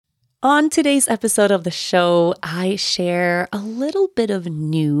On today's episode of the show, I share a little bit of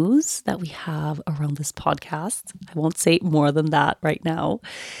news that we have around this podcast. I won't say more than that right now.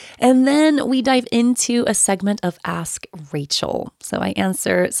 And then we dive into a segment of Ask Rachel. So I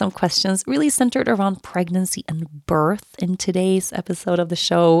answer some questions really centered around pregnancy and birth in today's episode of the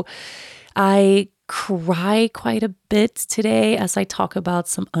show. I cry quite a bit today as I talk about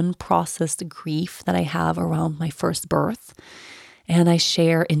some unprocessed grief that I have around my first birth. And I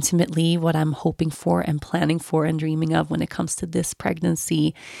share intimately what I'm hoping for and planning for and dreaming of when it comes to this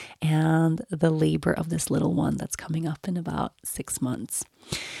pregnancy and the labor of this little one that's coming up in about 6 months.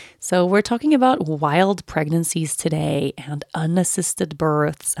 So we're talking about wild pregnancies today and unassisted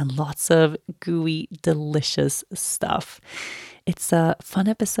births and lots of gooey, delicious stuff. It's a fun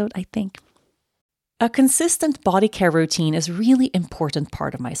episode, I think. A consistent body care routine is a really important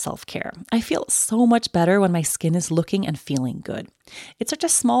part of my self-care. I feel so much better when my skin is looking and feeling good. It's such a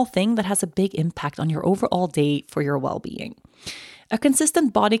small thing that has a big impact on your overall day for your well-being. A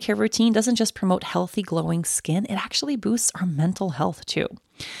consistent body care routine doesn't just promote healthy, glowing skin, it actually boosts our mental health too.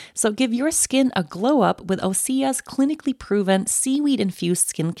 So give your skin a glow up with Osea's clinically proven seaweed-infused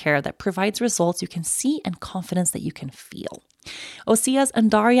skincare that provides results you can see and confidence that you can feel. Osea's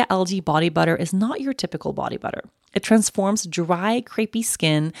Undaria algae body butter is not your typical body butter. It transforms dry, crepey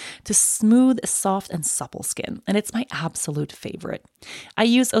skin to smooth, soft, and supple skin, and it's my absolute favorite. I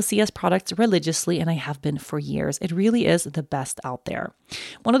use Osea's products religiously, and I have been for years. It really is the best out there.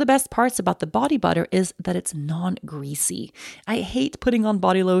 One of the best parts about the body butter is that it's non-greasy. I hate putting on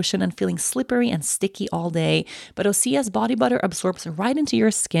body lotion and feeling slippery and sticky all day, but Osea's body butter absorbs right into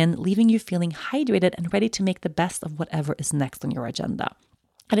your skin, leaving you feeling hydrated and ready to make the best of whatever is next on your agenda.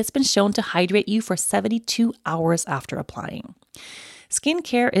 And it's been shown to hydrate you for 72 hours after applying.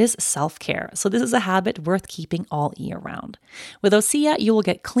 Skincare is self-care, so this is a habit worth keeping all year round. With Osea, you will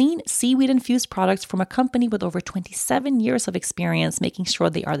get clean, seaweed-infused products from a company with over 27 years of experience, making sure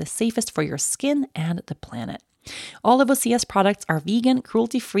they are the safest for your skin and the planet. All of Osea's products are vegan,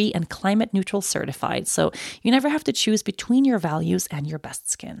 cruelty-free, and climate-neutral certified, so you never have to choose between your values and your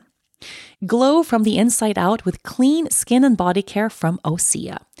best skin. Glow from the inside out with clean skin and body care from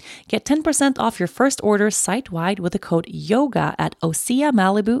Osea. Get 10% off your first order site-wide with the code YOGA at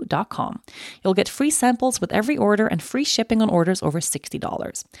OseaMalibu.com. You'll get free samples with every order and free shipping on orders over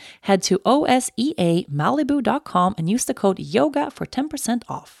 $60. Head to OSEAMalibu.com and use the code YOGA for 10%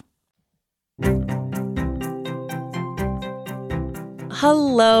 off.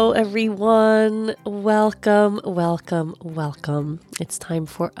 Hello, everyone. Welcome. It's time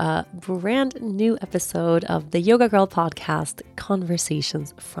for a brand new episode of the Yoga Girl podcast,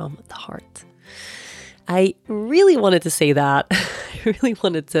 Conversations from the Heart. I really wanted to say that. I really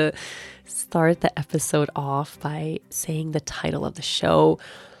wanted to start the episode off by saying the title of the show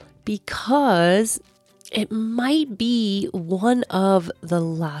because it might be one of the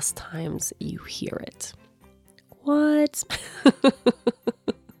last times you hear it. What?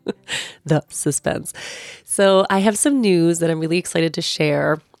 The suspense. So I have some news that I'm really excited to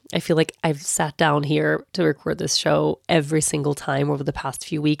share. I feel like I've sat down here to record this show every single time over the past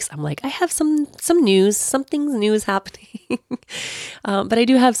few weeks. I'm like, I have some news, something's news happening. But I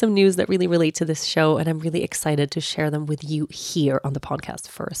do have some news that really relate to this show, and I'm really excited to share them with you here on the podcast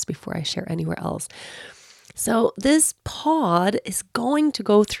first before I share anywhere else. So this pod is going to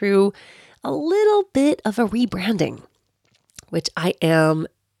go through a little bit of a rebranding, which I am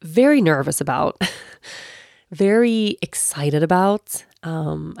very nervous about, very excited about.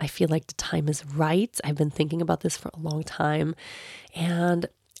 I feel like the time is right. I've been thinking about this for a long time and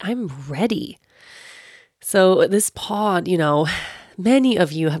I'm ready. So this pod, many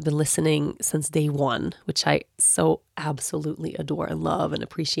of you have been listening since day one, which I so absolutely adore and love and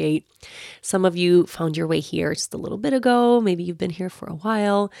appreciate. Some of you found your way here just a little bit ago. Maybe you've been here for a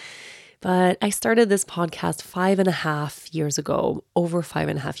while. But I started this podcast 5.5 years ago, over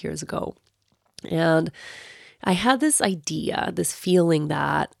 5.5 years ago. And I had this idea, this feeling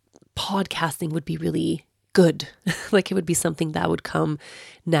that podcasting would be really good. Like it would be something that would come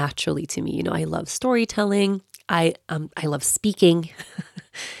naturally to me. I love storytelling. I love speaking.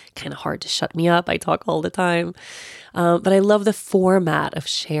 Kind of hard to shut me up. I talk all the time. But I love the format of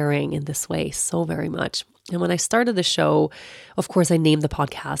sharing in this way so very much. And when I started the show, of course, I named the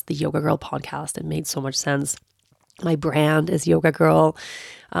podcast the Yoga Girl Podcast. It made so much sense. My brand is Yoga Girl.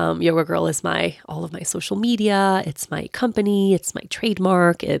 Yoga Girl is all of my social media. It's my company. It's my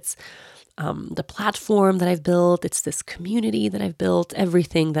trademark. It's the platform that I've built. It's this community that I've built.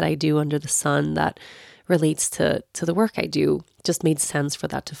 Everything that I do under the sun that relates to the work I do just made sense for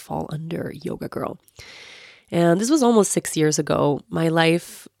that to fall under Yoga Girl. And this was almost 6 years ago. My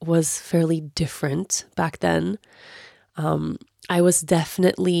life was fairly different back then. I was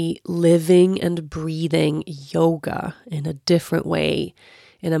definitely living and breathing yoga in a different way,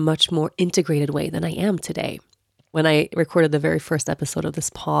 in a much more integrated way than I am today. When I recorded the very first episode of this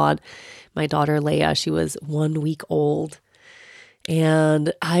pod, my daughter Leia, she was 1 week old.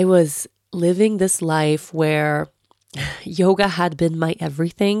 And I was living this life where yoga had been my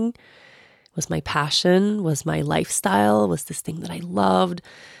everything, was my passion, was my lifestyle, was this thing that I loved,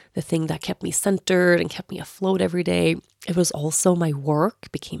 the thing that kept me centered and kept me afloat every day. It was also my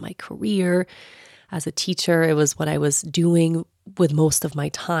work, became my career. As a teacher, it was what I was doing with most of my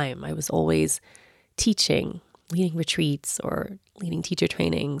time. I was always teaching, leading retreats or leading teacher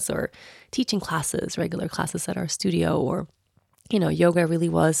trainings or teaching classes, regular classes at our studio, or yoga really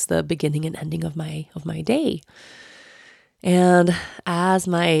was the beginning and ending of my day. And as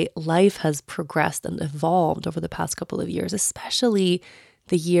my life has progressed and evolved over the past couple of years, especially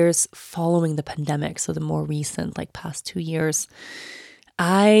the years following the pandemic, so the more recent, like past 2 years,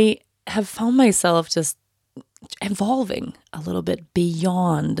 I have found myself just evolving a little bit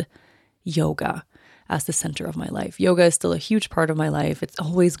beyond yoga as the center of my life. Yoga is still a huge part of my life. It's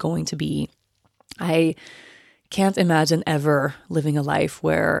always going to be. I can't imagine ever living a life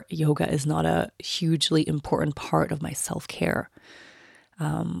where yoga is not a hugely important part of my self-care,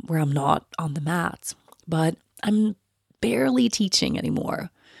 where I'm not on the mat. But I'm barely teaching anymore.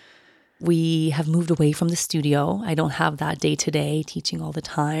 We have moved away from the studio. I don't have that day-to-day teaching all the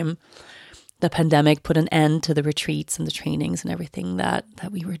time. The pandemic put an end to the retreats and the trainings and everything that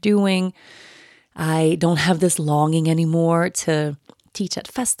we were doing. I don't have this longing anymore to teach at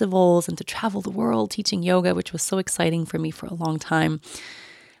festivals and to travel the world teaching yoga, which was so exciting for me for a long time.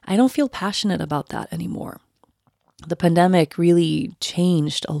 I don't feel passionate about that anymore. The pandemic really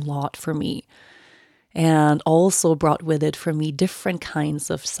changed a lot for me and also brought with it for me different kinds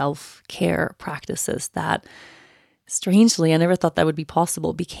of self-care practices that, strangely, I never thought that would be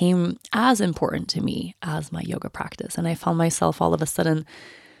possible, became as important to me as my yoga practice. And I found myself all of a sudden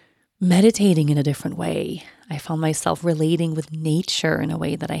meditating in a different way. I found myself relating with nature in a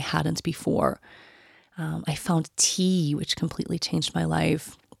way that I hadn't before. I found tea, which completely changed my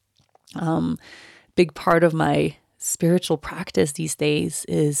life. Big part of my spiritual practice these days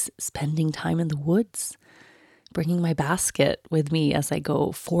is spending time in the woods, bringing my basket with me as I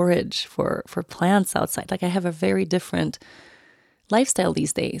go forage for plants outside. Like I have a very different lifestyle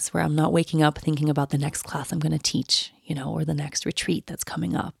these days where I'm not waking up thinking about the next class I'm going to teach, or the next retreat that's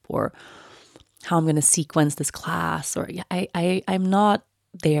coming up, or how I'm going to sequence this class, or I'm not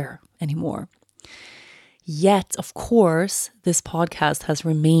there anymore. Yet, of course, this podcast has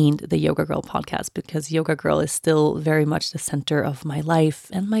remained the Yoga Girl podcast because Yoga Girl is still very much the center of my life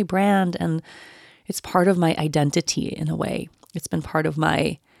and my brand, and it's part of my identity in a way. It's been part of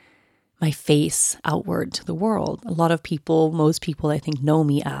my face outward to the world. A lot of people, most people, I think, know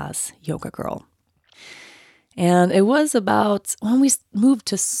me as Yoga Girl. And it was about when we moved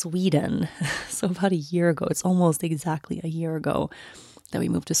to Sweden, so about a year ago, it's almost exactly a year ago that we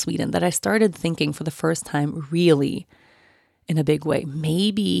moved to Sweden, that I started thinking for the first time really in a big way,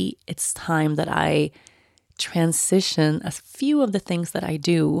 maybe it's time that I transition a few of the things that I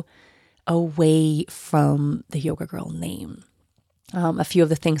do away from the Yoga Girl name. A few of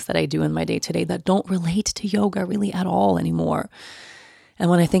the things that I do in my day-to-day that don't relate to yoga really at all anymore. And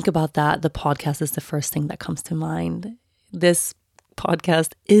when I think about that, the podcast is the first thing that comes to mind. This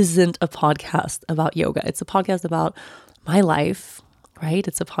podcast isn't a podcast about yoga. It's a podcast about my life, right?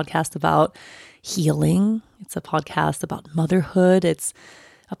 It's a podcast about healing. It's a podcast about motherhood. It's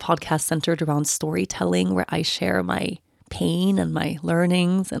a podcast centered around storytelling where I share my pain and my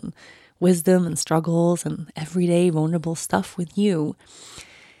learnings and wisdom and struggles and everyday vulnerable stuff with you.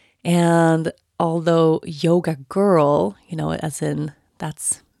 And although Yoga Girl, as in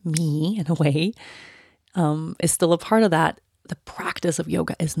that's me in a way, is still a part of that, the practice of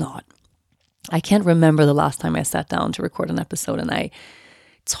yoga is not. I can't remember the last time I sat down to record an episode and I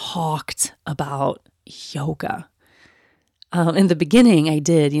talked about yoga. In the beginning, I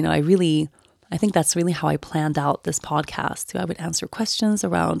did, I think that's really how I planned out this podcast. I would answer questions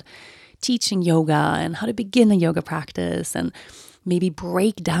around teaching yoga and how to begin a yoga practice and maybe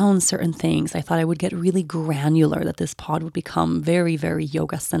break down certain things. I thought I would get really granular, that this pod would become very, very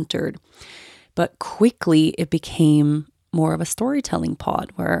yoga-centered. But quickly, it became more of a storytelling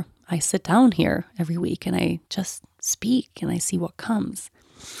pod where I sit down here every week and I just speak and I see what comes.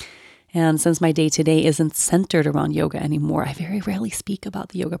 And since my day-to-day isn't centered around yoga anymore, I very rarely speak about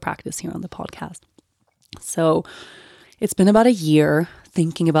the yoga practice here on the podcast. So it's been about a year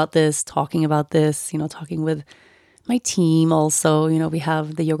thinking about this, talking about this, talking with my team also. We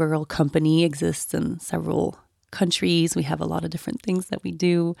have the Yoga Girl company exists in several countries. We have a lot of different things that we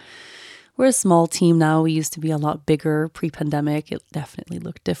do. We're a small team now. We used to be a lot bigger pre-pandemic. It definitely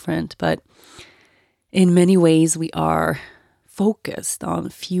looked different, but in many ways we are focused on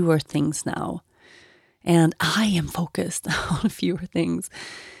fewer things now. And I am focused on fewer things.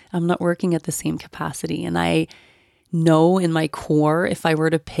 I'm not working at the same capacity. And I know in my core, if I were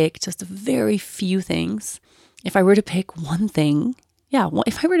to pick just a very few things, if I were to pick one thing,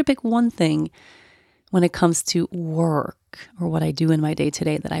 if I were to pick one thing when it comes to work or what I do in my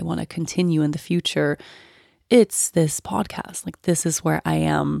day-to-day that I want to continue in the future, it's this podcast. Like, this is where I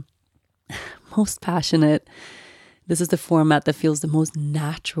am most passionate. This is the format that feels the most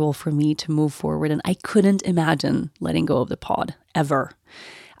natural for me to move forward. And I couldn't imagine letting go of the pod ever.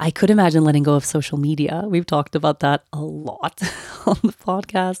 I could imagine letting go of social media. We've talked about that a lot on the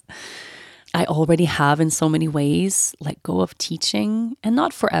podcast. I already have in so many ways let go of teaching, and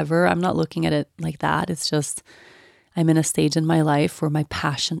not forever. I'm not looking at it like that. It's just I'm in a stage in my life where my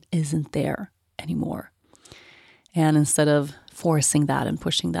passion isn't there anymore. And instead of forcing that and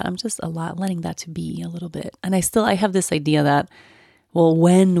pushing that, I'm just letting that to be a little bit. And I have this idea that, well,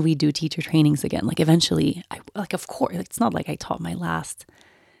 when we do teacher trainings again, like eventually, of course, it's not like I taught my last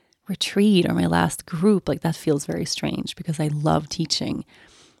retreat or my last group. Like, that feels very strange because I love teaching.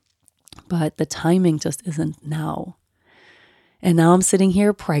 But the timing just isn't now. And now I'm sitting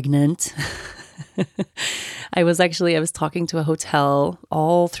here pregnant. I was talking to a hotel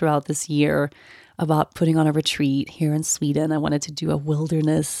all throughout this year about putting on a retreat here in Sweden. I wanted to do a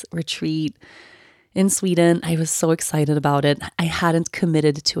wilderness retreat in Sweden. I was so excited about it. I hadn't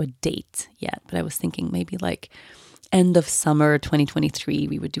committed to a date yet, but I was thinking maybe like end of summer 2023,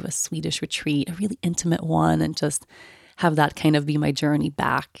 we would do a Swedish retreat, a really intimate one, and just have that kind of be my journey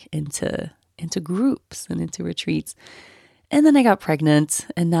back into groups and into retreats. And then I got pregnant,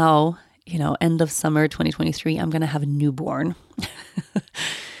 and now, end of summer 2023, I'm going to have a newborn.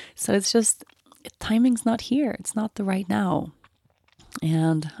 So it's just, timing's not here. It's not the right now.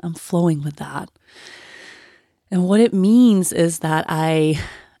 And I'm flowing with that. And what it means is that I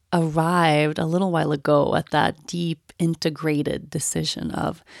arrived a little while ago at that deep integrated decision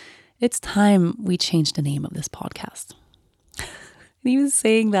of, it's time we change the name of this podcast. And even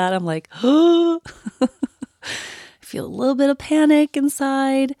saying that, I'm like, oh, I feel a little bit of panic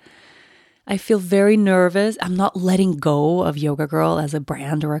inside. I feel very nervous. I'm not letting go of Yoga Girl as a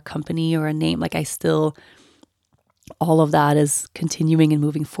brand or a company or a name. Like, all of that is continuing and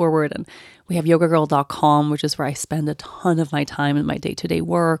moving forward. And we have yogagirl.com, which is where I spend a ton of my time in my day-to-day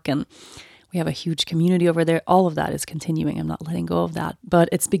work. And we have a huge community over there. All of that is continuing. I'm not letting go of that. But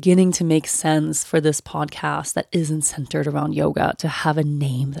it's beginning to make sense for this podcast that isn't centered around yoga to have a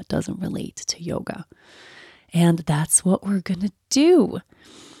name that doesn't relate to yoga. And that's what we're going to do.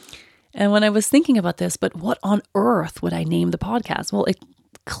 And when I was thinking about this, but what on earth would I name the podcast? Well, it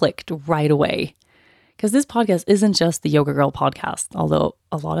clicked right away. Because this podcast isn't just the Yoga Girl podcast, although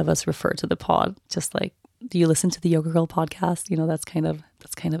a lot of us refer to the pod just like, do you listen to the Yoga Girl podcast?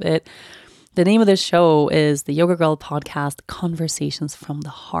 That's kind of it. The name of this show is the Yoga Girl Podcast, Conversations from the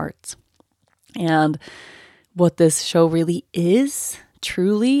Heart. And what this show really is,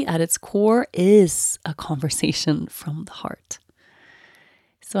 truly at its core, is a conversation from the heart.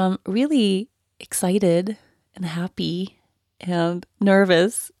 So I'm really excited and happy and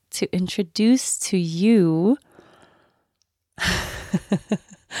nervous to introduce to you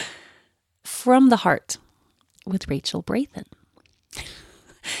From the Heart with Rachel Brathen.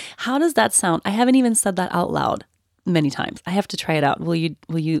 How does that sound? I haven't even said that out loud many times. I have to try it out. Will you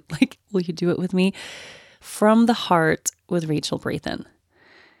do it with me? From the Heart with Rachel Brathen.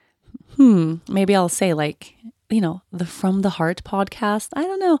 Maybe I'll say the From the Heart podcast. I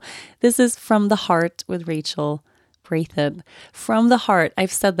don't know. This is From the Heart with Rachel Brathen. From the heart.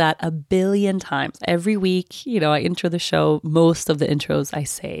 I've said that a billion times. Every week, I intro the show. Most of the intros I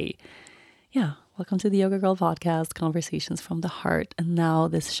say, welcome to the Yoga Girl Podcast, Conversations from the Heart. And now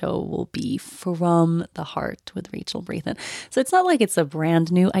this show will be From the Heart with Rachel Brathen. So it's not like it's a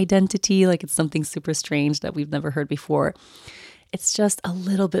brand new identity, like it's something super strange that we've never heard before. It's just a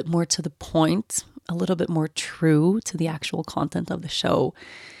little bit more to the point, a little bit more true to the actual content of the show,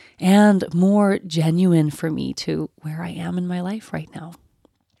 and more genuine for me to where I am in my life right now.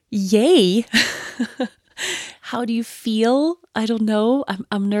 Yay! How do you feel? I don't know.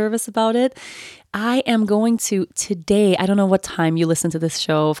 I'm nervous about it. I am going to today, I don't know what time you listen to this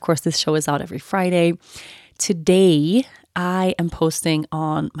show. Of course, this show is out every Friday. Today, I am posting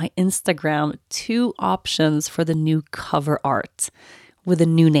on my Instagram 2 options for the new cover art, with the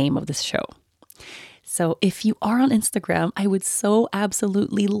new name of this show. So if you are on Instagram, I would so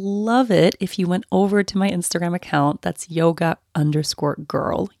absolutely love it if you went over to my Instagram account. That's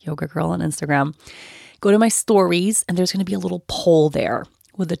yoga_girl, yoga girl on Instagram. Go to my stories and there's going to be a little poll there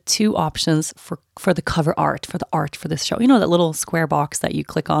with the two options for the cover art for this show. You know, that little square box that you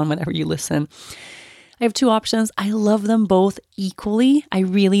click on whenever you listen. I have two options. I love them both equally. I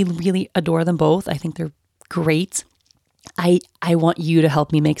really, really adore them both. I think they're great. I want you to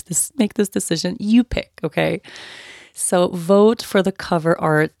help me make this decision. You pick, okay? So vote for the cover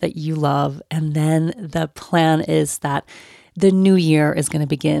art that you love. And then the plan is that the new year is going to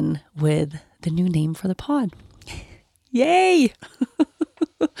begin with the new name for the pod. Yay!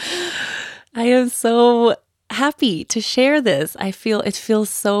 I am so happy to share this. It feels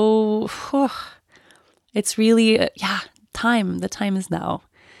so, it's really, time. The time is now.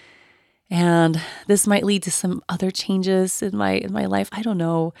 And this might lead to some other changes in my life. I don't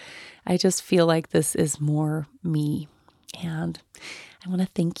know. I just feel like this is more me. And I want to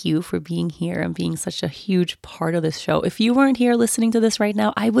thank you for being here and being such a huge part of this show. If you weren't here listening to this right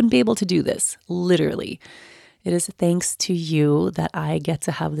now, I wouldn't be able to do this, literally. It is thanks to you that I get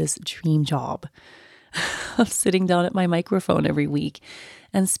to have this dream job of sitting down at my microphone every week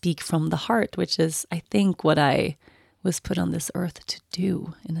and speak from the heart, which is, I think, what I was put on this earth to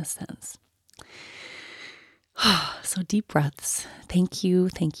do, in a sense. So deep breaths. Thank you,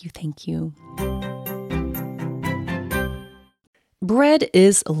 thank you, thank you. Bread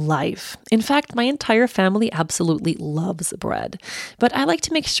is life. In fact, my entire family absolutely loves bread. But I like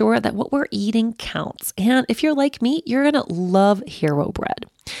to make sure that what we're eating counts. And if you're like me, you're going to love Hero Bread.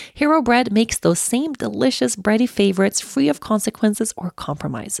 Hero Bread makes those same delicious bready favorites free of consequences or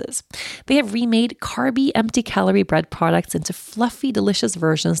compromises. They have remade carby, empty-calorie bread products into fluffy, delicious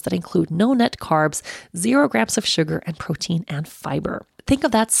versions that include no net carbs, 0 grams of sugar, and protein and fiber. Think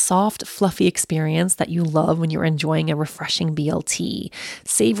of that soft, fluffy experience that you love when you're enjoying a refreshing BLT,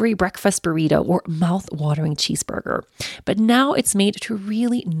 savory breakfast burrito, or mouth-watering cheeseburger. But now it's made to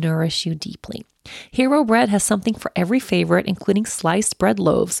really nourish you deeply. Hero Bread has something for every favorite, including sliced bread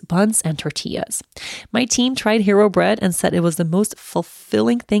loaves, buns, and tortillas. My team tried Hero Bread and said it was the most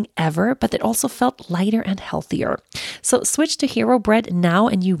fulfilling thing ever, but it also felt lighter and healthier. So switch to Hero Bread now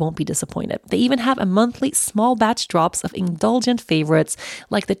and you won't be disappointed. They even have a monthly small batch drops of indulgent favorites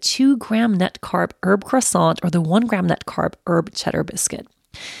like the 2-gram net carb herb croissant or the 1-gram net carb herb cheddar biscuit.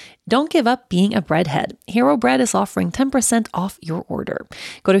 Don't give up being a breadhead. Hero Bread is offering 10% off your order.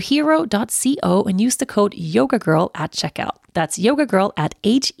 Go to hero.co and use the code YOGAGIRL at checkout. That's YOGAGIRL at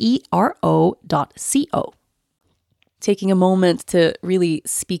HERO.co. Taking a moment to really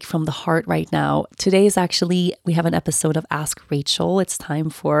speak from the heart right now. Today is actually, we have an episode of Ask Rachel. It's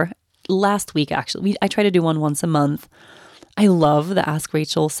time for last week, actually. I try to do one once a month. I love the Ask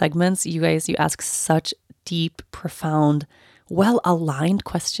Rachel segments. You guys, you ask such deep, profound, well-aligned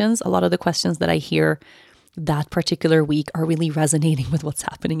questions. A lot of the questions that I hear that particular week are really resonating with what's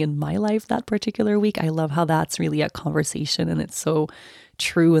happening in my life that particular week. I love how that's really a conversation and it's so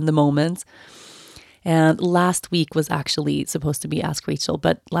true in the moment. And last week was actually supposed to be Ask Rachel,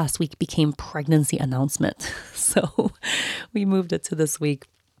 but last week became pregnancy announcement. So we moved it to this week.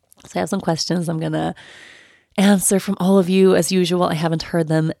 So I have some questions I'm going to answer from all of you. As usual, I haven't heard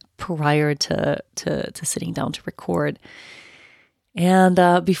them prior to sitting down to record.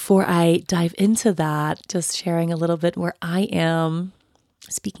 And before I dive into that, just sharing a little bit where I am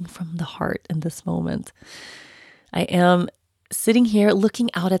speaking from the heart in this moment. I am sitting here looking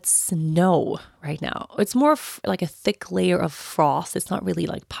out at snow right now. It's more like a thick layer of frost. It's not really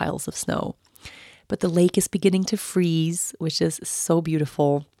like piles of snow. But the lake is beginning to freeze, which is so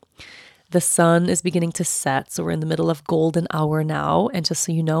beautiful. The sun is beginning to set, so we're in the middle of golden hour now. And just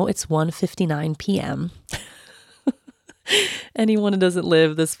so you know, it's 1:59 p.m. Anyone who doesn't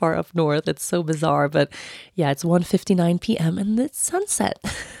live this far up north, it's so bizarre. But yeah, it's 1:59 p.m. and it's sunset.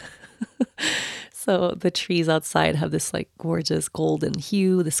 So the trees outside have this like gorgeous golden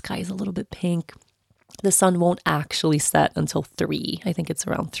hue. The sky is a little bit pink. The sun won't actually set until 3. I think it's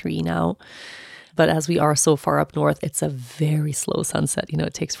around 3 now. But as we are so far up north, it's a very slow sunset. You know,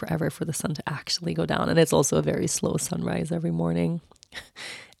 it takes forever for the sun to actually go down. And it's also a very slow sunrise every morning,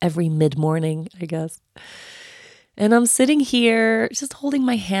 every mid-morning, I guess. And I'm sitting here just holding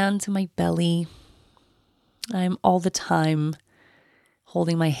my hand to my belly. I'm all the time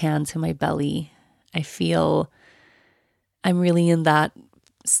holding my hand to my belly. I feel I'm really in that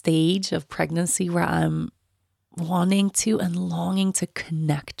stage of pregnancy where I'm wanting to and longing to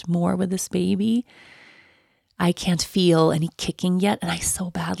connect more with this baby. I can't feel any kicking yet, and I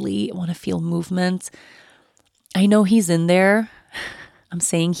so badly want to feel movement. I know he's in there. I'm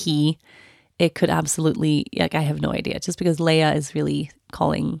saying he. It could absolutely, like, I have no idea. Just because Leia is really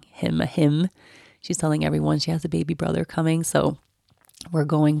calling him a him. She's telling everyone she has a baby brother coming. So we're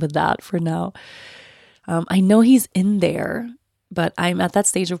going with that for now. I know he's in there, but I'm at that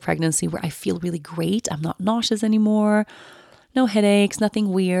stage of pregnancy where I feel really great. I'm not nauseous anymore. No headaches,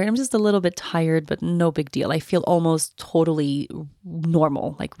 nothing weird. I'm just a little bit tired, but no big deal. I feel almost totally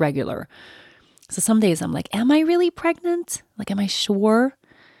normal, like regular. So some days I'm like, am I really pregnant? Like, am I sure?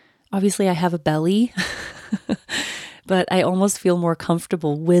 Obviously, I have a belly, but I almost feel more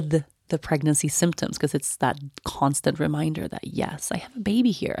comfortable with the pregnancy symptoms because it's that constant reminder that, yes, I have a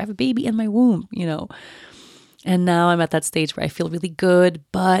baby here. I have a baby in my womb, And now I'm at that stage where I feel really good,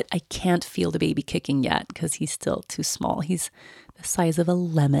 but I can't feel the baby kicking yet because he's still too small. He's the size of a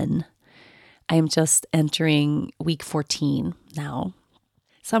lemon. I am just entering week 14 now.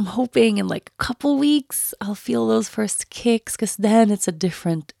 So I'm hoping in like a couple weeks, I'll feel those first kicks because then it's a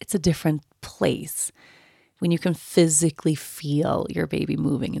different place when you can physically feel your baby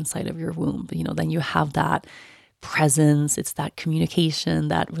moving inside of your womb. Then you have that presence, it's that communication,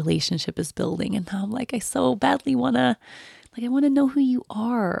 that relationship is building. And now I'm like, I so badly I want to know who you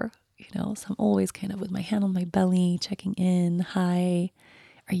are, So I'm always kind of with my hand on my belly, checking in. Hi,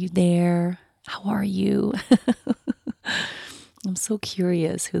 are you there? How are you? I'm so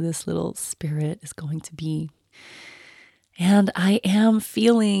curious who this little spirit is going to be. And I am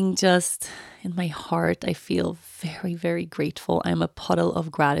feeling just in my heart, I feel very, very grateful. I'm a puddle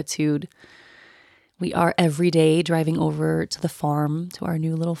of gratitude. We are every day driving over to the farm, to our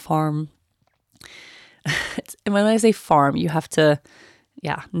new little farm. And when I say farm, you have to,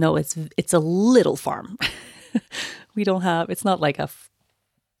 it's a little farm. It's not like a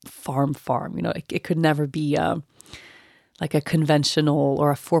farm, it could never be like a conventional or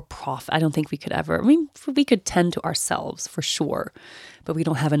a for-profit. I don't think we could ever. We could tend to ourselves for sure, but we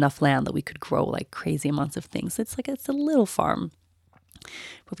don't have enough land that we could grow like crazy amounts of things. It's a little farm,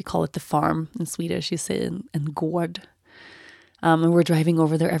 but we call it the farm in Swedish. You say in gård. And we're driving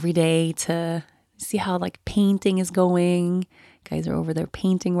over there every day to see how like painting is going. Guys are over there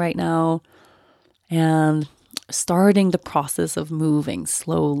painting right now and starting the process of moving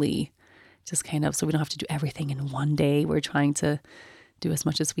slowly. Just kind of so we don't have to do everything in one day. We're trying to do as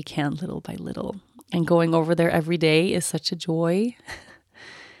much as we can little by little. And going over there every day is such a joy.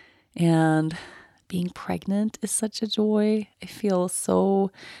 And being pregnant is such a joy.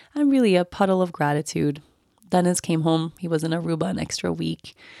 I'm really a puddle of gratitude. Dennis came home. He was in Aruba an extra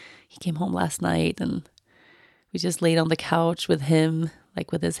week. He came home last night and we just laid on the couch with him,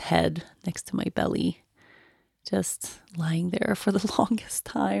 like with his head next to my belly, just lying there for the longest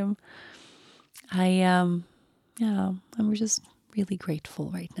time. I'm just really grateful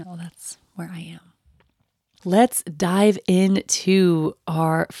right now. That's where I am. Let's dive into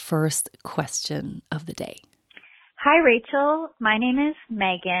our first question of the day. Hi, Rachel. My name is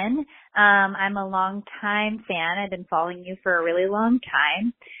Megan. I'm a longtime fan. I've been following you for a really long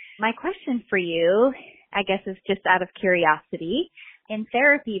time. My question for you, I guess, is just out of curiosity. In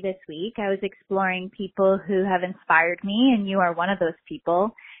therapy this week, I was exploring people who have inspired me, and you are one of those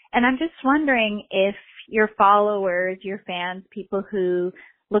people. And I'm just wondering if your followers, your fans, people who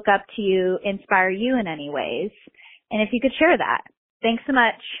look up to you, inspire you in any ways. And if you could share that. Thanks so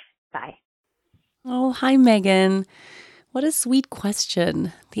much. Bye. Oh, hi, Megan. What a sweet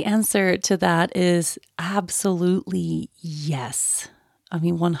question. The answer to that is absolutely yes.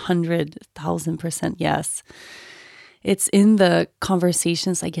 100,000% yes. It's in the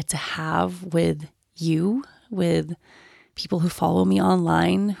conversations I get to have with you, with people who follow me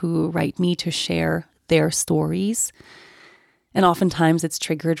online, who write me to share their stories. And oftentimes it's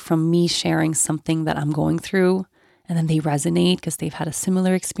triggered from me sharing something that I'm going through, and then they resonate because they've had a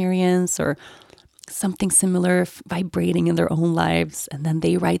similar experience or something similar vibrating in their own lives, and then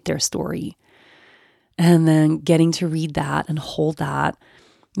they write their story. And then getting to read that and hold that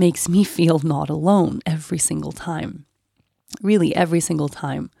makes me feel not alone every single time. Really, every single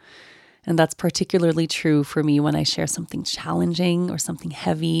time. And that's particularly true for me when I share something challenging or something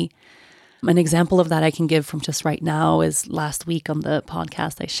heavy. An example of that I can give from just right now is last week on the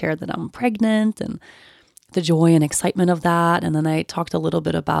podcast, I shared that I'm pregnant and the joy and excitement of that. And then I talked a little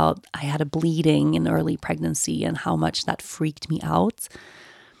bit about I had a bleeding in early pregnancy and how much that freaked me out,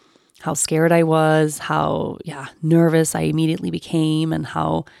 how scared I was, how nervous I immediately became, and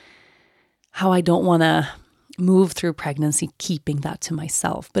how I don't want to move through pregnancy keeping that to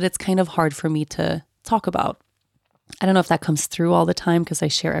myself. But it's kind of hard for me to talk about. I don't know if that comes through all the time because I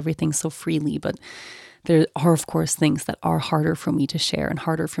share everything so freely, but there are, of course, things that are harder for me to share and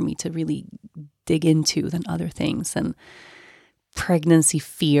harder for me to really dig into than other things. And pregnancy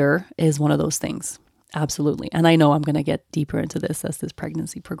fear is one of those things. Absolutely. And I know I'm going to get deeper into this as this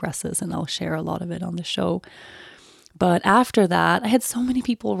pregnancy progresses, and I'll share a lot of it on the show. But after that, I had so many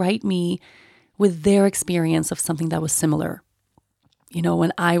people write me with their experience of something that was similar. You know,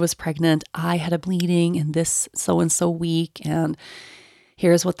 when I was pregnant, I had a bleeding in this so-and-so week, and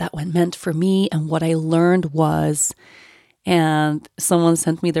here's what that meant for me. And what I learned was, and someone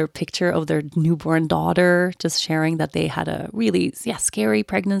sent me their picture of their newborn daughter, just sharing that they had a really scary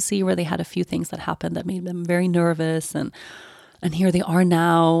pregnancy where they had a few things that happened that made them very nervous. And here they are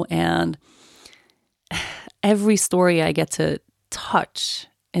now. And every story I get to touch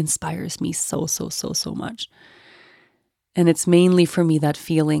inspires me so much. And it's mainly for me that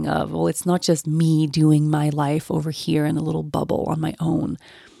feeling of, well, it's not just me doing my life over here in a little bubble on my own,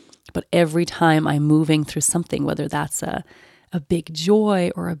 but every time I'm moving through something, whether that's a big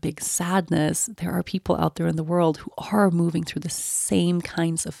joy or a big sadness, there are people out there in the world who are moving through the same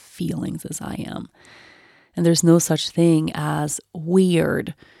kinds of feelings as I am. And there's no such thing as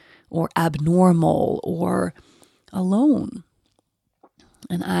weird or abnormal or alone.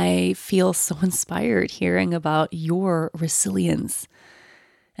 And I feel so inspired hearing about your resilience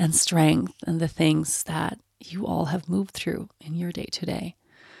and strength and the things that you all have moved through in your day to day.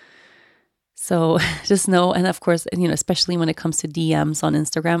 So just know, and of course, you know, especially when it comes to DMs on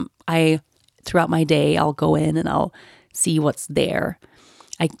Instagram, throughout my day, I'll go in and I'll see what's there.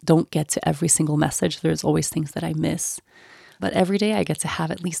 I don't get to every single message. There's always things that I miss. But every day I get to have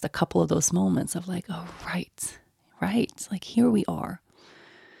at least a couple of those moments of like, oh, right, like here we are.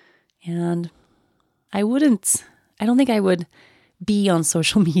 And I don't think I would be on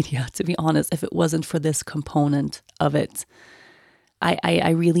social media, to be honest, if it wasn't for this component of it. I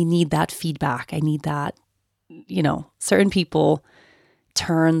really need that feedback. I need that, you know, certain people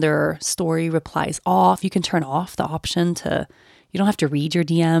turn their story replies off. You can turn off the option to, you don't have to read your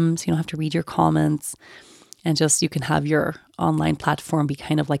DMs, you don't have to read your comments, and just you can have your online platform be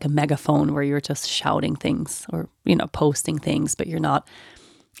kind of like a megaphone where you're just shouting things or, you know, posting things, but you're not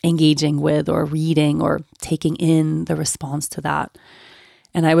engaging with or reading or taking in the response to that.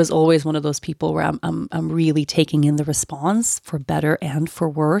 And I was always one of those people where I'm really taking in the response for better and for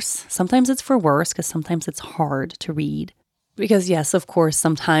worse. Sometimes it's for worse because sometimes it's hard to read. Because yes, of course,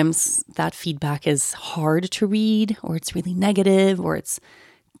 sometimes that feedback is hard to read, or it's really negative, or it's,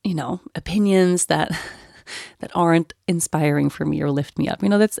 you know, opinions that aren't inspiring for me or lift me up. You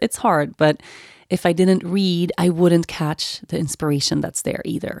know, it's hard, but if I didn't read, I wouldn't catch the inspiration that's there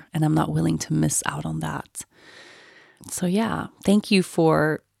either. And I'm not willing to miss out on that. So yeah, thank you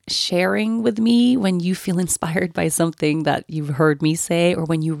for sharing with me when you feel inspired by something that you've heard me say, or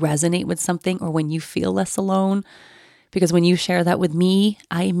when you resonate with something, or when you feel less alone. Because when you share that with me,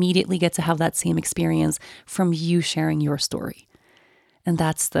 I immediately get to have that same experience from you sharing your story. And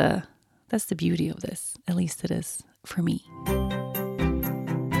that's the beauty of this. At least it is for me.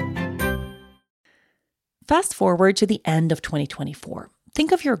 Fast forward to the end of 2024.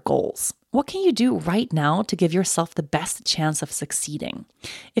 Think of your goals. What can you do right now to give yourself the best chance of succeeding?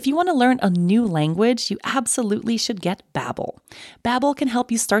 If you want to learn a new language, you absolutely should get Babbel. Babbel can help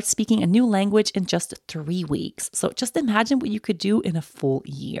you start speaking a new language in just 3 weeks. So just imagine what you could do in a full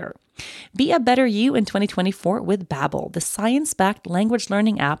year. Be a better you in 2024 with Babbel, the science-backed language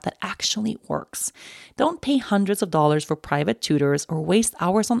learning app that actually works. Don't pay hundreds of dollars for private tutors or waste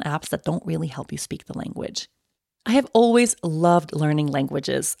hours on apps that don't really help you speak the language. I have always loved learning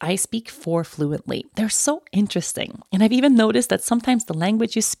languages. I speak 4 fluently. They're so interesting. And I've even noticed that sometimes the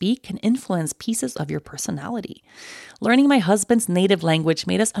language you speak can influence pieces of your personality. Learning my husband's native language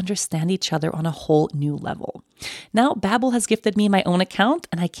made us understand each other on a whole new level. Now, Babbel has gifted me my own account,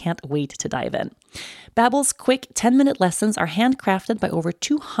 and I can't wait to dive in. Babbel's quick 10-minute lessons are handcrafted by over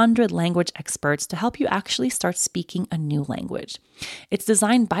 200 language experts to help you actually start speaking a new language. It's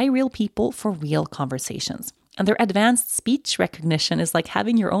designed by real people for real conversations. And their advanced speech recognition is like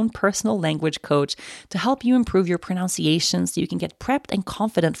having your own personal language coach to help you improve your pronunciation so you can get prepped and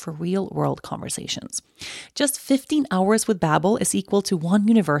confident for real-world conversations. Just 15 hours with Babbel is equal to 1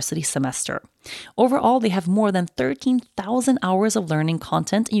 university semester. Overall, they have more than 13,000 hours of learning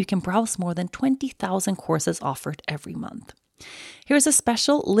content, and you can browse more than 20,000 courses offered every month. Here's a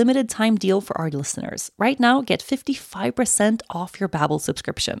special limited time deal for our listeners. Right now, get 55% off your Babbel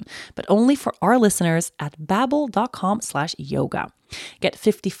subscription, but only for our listeners at babbel.com/yoga. Get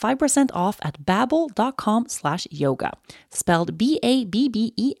 55% off at babbel.com/yoga. Spelled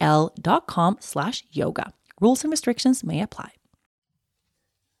BABBEL.com/yoga. Rules and restrictions may apply.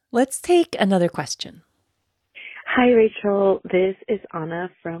 Let's take another question. Hi, Rachel. This is Anna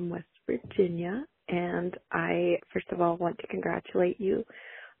from West Virginia. and I, first of all, want to congratulate you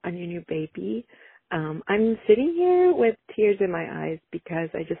on your new baby. I'm sitting here with tears in my eyes because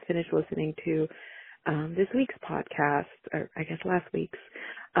I just finished listening to this week's podcast, or I guess last week's,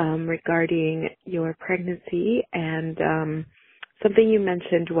 regarding your pregnancy, and something you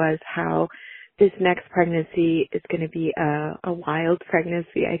mentioned was how this next pregnancy is going to be a wild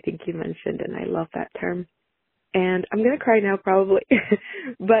pregnancy, I think you mentioned, and I love that term. And I'm going to cry now probably,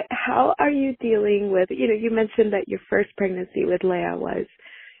 but how are you dealing with, you mentioned that your first pregnancy with Leia was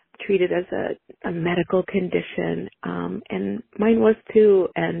treated as a medical condition, and mine was too,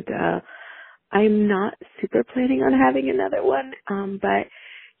 and I'm not super planning on having another one, but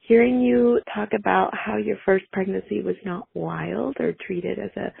hearing you talk about how your first pregnancy was not wild or treated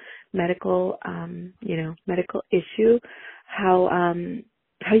as a medical, medical issue,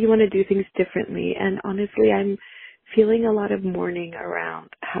 how you want to do things differently. And honestly, I'm feeling a lot of mourning around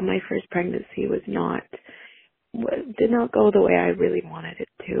how my first pregnancy did not go the way I really wanted it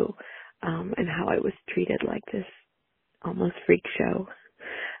to, and how I was treated like this almost freak show.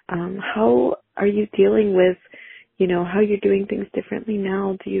 How are you dealing with, how you're doing things differently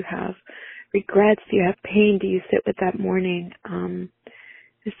now? Do you have regrets? Do you have pain? Do you sit with that mourning?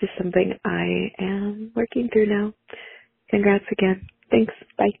 This is something I am working through now. Congrats again. Thanks.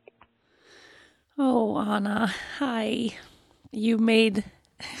 Bye. Oh, Anna. Hi.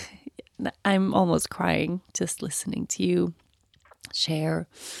 I'm almost crying just listening to you share.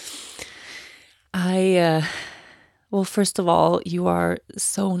 Well, first of all, you are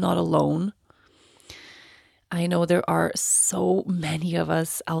so not alone. I know there are so many of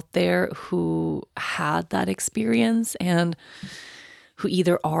us out there who had that experience and who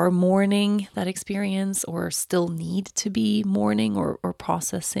either are mourning that experience or still need to be mourning or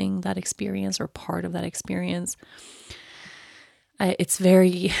processing that experience or part of that experience. It's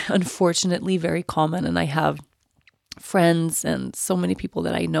unfortunately, very common. And I have friends and so many people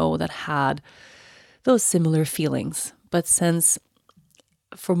that I know that had those similar feelings. But since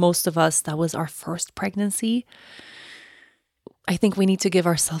for most of us, that was our first pregnancy, I think we need to give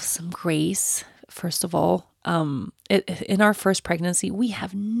ourselves some grace, first of all. In our first pregnancy, we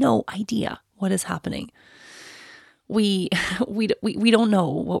have no idea what is happening. We don't know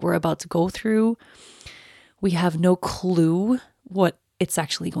what we're about to go through. We have no clue what it's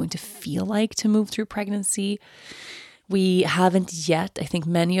actually going to feel like to move through pregnancy. We haven't yet. I think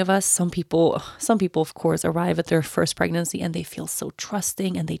many of us, some people, of course, arrive at their first pregnancy and they feel so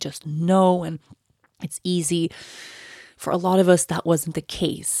trusting and they just know and it's easy. For a lot of us, that wasn't the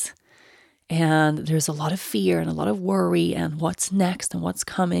case. And there's a lot of fear and a lot of worry and what's next and what's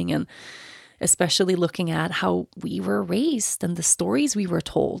coming. And especially looking at how we were raised and the stories we were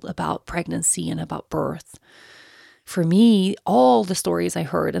told about pregnancy and about birth. For me, all the stories I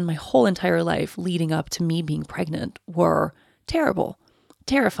heard in my whole entire life leading up to me being pregnant were terrible,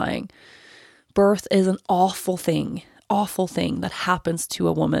 terrifying. Birth is an awful thing that happens to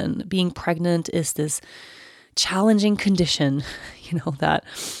a woman. Being pregnant is this challenging condition, that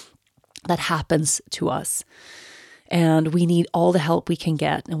happens to us. And we need all the help we can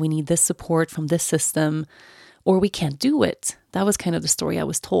get, and we need this support from this system, or we can't do it. That was kind of the story I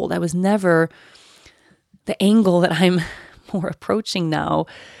was told. I was never the angle that I'm more approaching now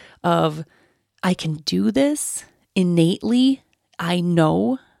of I can do this innately. I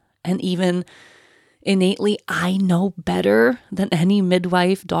know, and even innately, I know better than any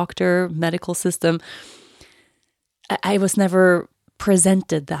midwife, doctor, medical system. I was never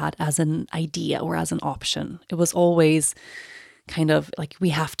presented that as an idea or as an option. It was always kind of like we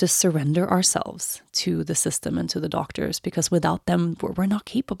have to surrender ourselves to the system and to the doctors because without them, we're not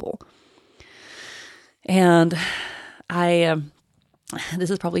capable. And this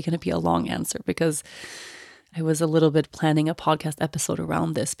is probably going to be a long answer because I was a little bit planning a podcast episode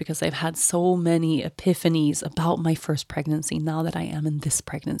around this because I've had so many epiphanies about my first pregnancy now that I am in this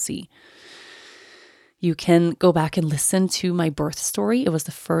pregnancy. You can go back and listen to my birth story. It was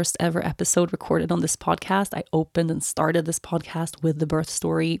the first ever episode recorded on this podcast. I opened and started this podcast with the birth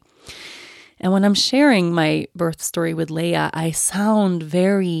story. And when I'm sharing my birth story with Leia, I sound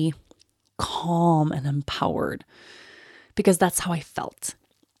very calm and empowered because that's how I felt.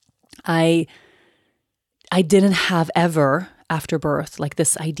 I didn't have ever after birth like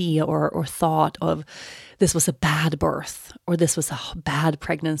this idea or thought of this was a bad birth or this was a bad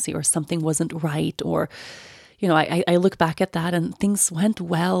pregnancy or something wasn't right or I look back at that and things went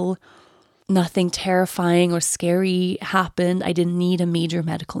well. Nothing terrifying or scary happened. I didn't need a major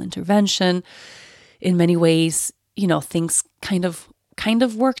medical intervention. In many ways, things kind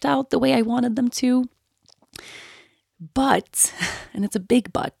of worked out the way I wanted them to. But, and it's a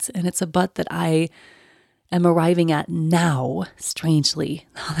big but, and it's a but that I am arriving at now, strangely,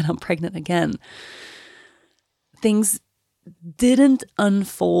 now that I'm pregnant again, things didn't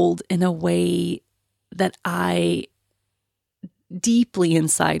unfold in a way that I deeply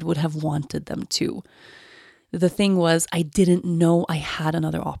inside would have wanted them to. The thing was, I didn't know I had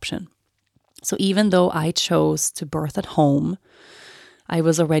another option. So even though I chose to birth at home, I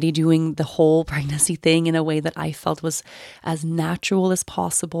was already doing the whole pregnancy thing in a way that I felt was as natural as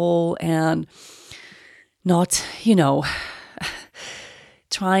possible and not,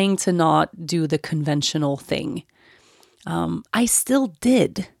 trying to not do the conventional thing. I still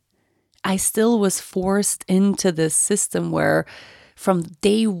did. I still was forced into this system where from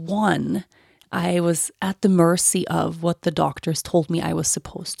day one, I was at the mercy of what the doctors told me I was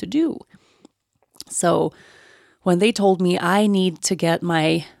supposed to do. So when they told me I need to get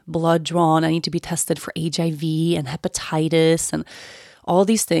my blood drawn, I need to be tested for HIV and hepatitis and all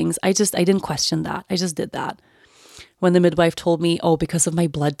these things, I didn't question that. I just did that. When the midwife told me, because of my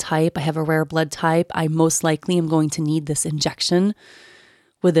blood type, I have a rare blood type, I most likely am going to need this injection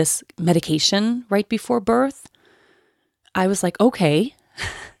with this medication right before birth, I was like, okay.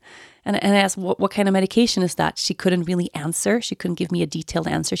 And I asked, what kind of medication is that? She couldn't really answer. She couldn't give me a detailed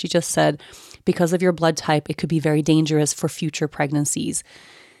answer. She just said, because of your blood type, it could be very dangerous for future pregnancies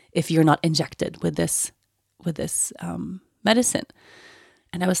if you're not injected with this medicine.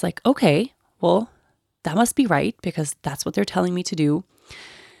 And I was like, okay, well, that must be right because that's what they're telling me to do.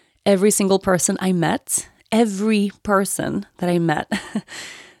 Every single person that I met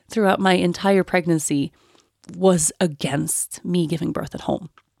throughout my entire pregnancy was against me giving birth at home.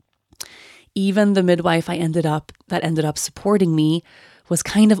 Even the midwife that ended up supporting me was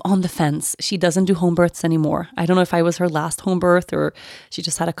kind of on the fence. She doesn't do home births anymore. I don't know if I was her last home birth or she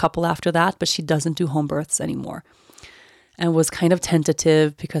just had a couple after that, but she doesn't do home births anymore. And was kind of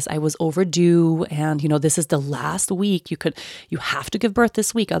tentative because I was overdue and, this is the last week. You have to give birth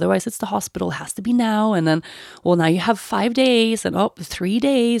this week. Otherwise it's the hospital. It has to be now. And then, now you have 5 days and 3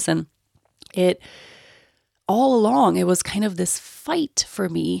 days. And all along, it was kind of this fight for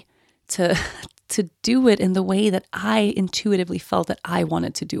me to do it in the way that I intuitively felt that I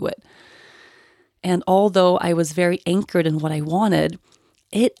wanted to do it. And although I was very anchored in what I wanted,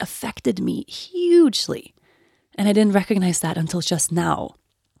 it affected me hugely. And I didn't recognize that until just now.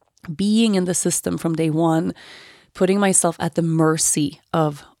 Being in the system from day one, putting myself at the mercy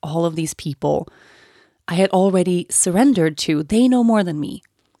of all of these people I had already surrendered to. They know more than me.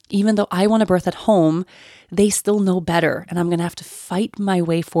 Even though I want to birth at home, they still know better. And I'm going to have to fight my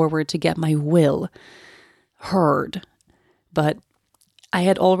way forward to get my will heard. But I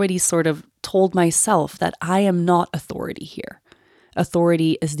had already sort of told myself that I am not authority here.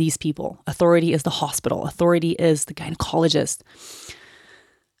 Authority is these people. Authority is the hospital. Authority is the gynecologist.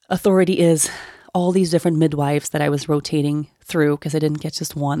 Authority is all these different midwives that I was rotating through because I didn't get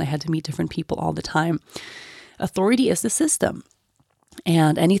just one. I had to meet different people all the time. Authority is the system.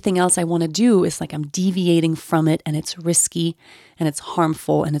 And anything else I want to do is like I'm deviating from it and it's risky and it's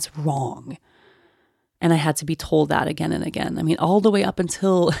harmful and it's wrong. And I had to be told that again and again. I mean, all the way up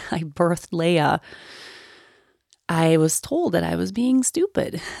until I birthed Leia, I was told that I was being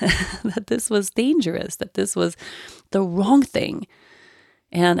stupid, that this was dangerous, that this was the wrong thing.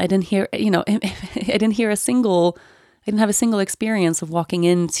 And I didn't hear, I didn't have a single experience of walking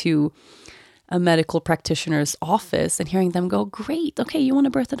into a medical practitioner's office and hearing them go, great, okay, you want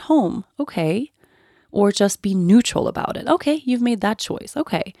to birth at home, okay. Or just be neutral about it. Okay, you've made that choice,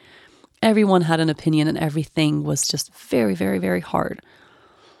 okay. Everyone had an opinion and everything was just very, very, very hard.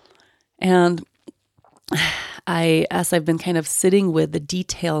 And as I've been kind of sitting with the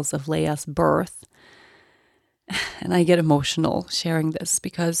details of Leia's birth, and I get emotional sharing this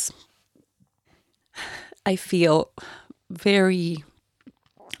because I feel very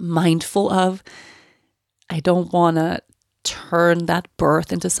mindful of, I don't want to turn that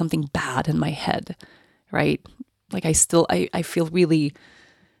birth into something bad in my head, right? Like I feel really,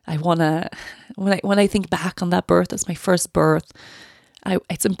 I want to, when I think back on that birth as my first birth,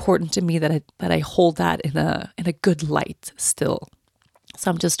 it's important to me that I hold that in a good light still. So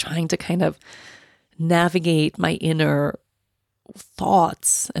I'm just trying to kind of navigate my inner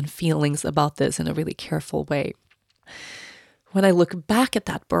thoughts and feelings about this in a really careful way. When I look back at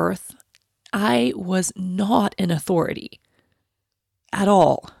that birth, I was not in authority at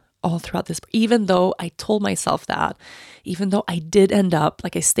all throughout this. Even though I told myself that, even though I did end up,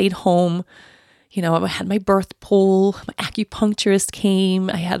 like I stayed home, I had my birth pole, my acupuncturist came,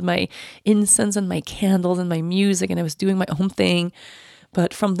 I had my incense and my candles and my music, and I was doing my own thing.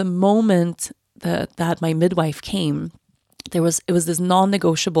 But from the moment that my midwife came, it was this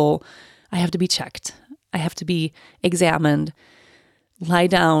non-negotiable, I have to be checked. I have to be examined, lie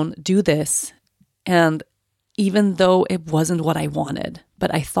down, do this. And even though it wasn't what I wanted,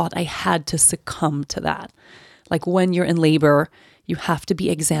 but I thought I had to succumb to that. Like when you're in labor, you have to be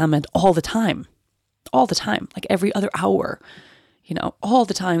examined all the time, like every other hour, all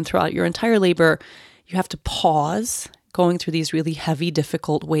the time throughout your entire labor. You have to pause going through these really heavy,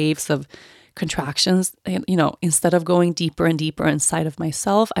 difficult waves of contractions. And, instead of going deeper and deeper inside of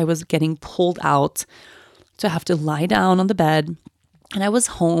myself, I was getting pulled out to have to lie down on the bed. And I was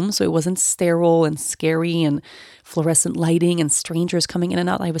home, so it wasn't sterile and scary and fluorescent lighting and strangers coming in and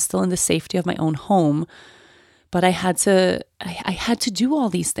out. I was still in the safety of my own home. But I had to do all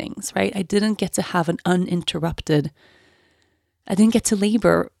these things, right? I didn't get to have I didn't get to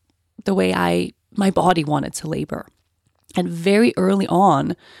labor the way my body wanted to labor. And very early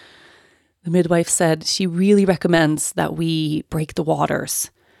on, the midwife said she really recommends that we break the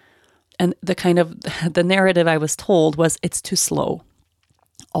waters. And the narrative I was told was it's too slow.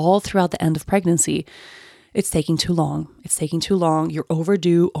 All throughout the end of pregnancy, it's taking too long. It's taking too long. You're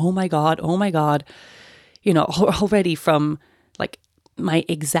overdue. Oh my God. Already from like my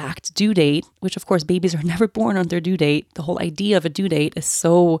exact due date, which of course babies are never born on their due date. The whole idea of a due date is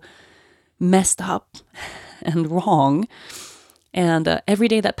so messed up and wrong. And every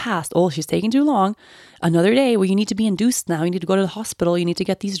day that passed, she's taking too long. Another day where you need to be induced now. You need to go to the hospital. You need to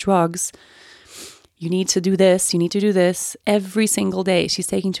get these drugs. You need to do this. You need to do this. Every single day, she's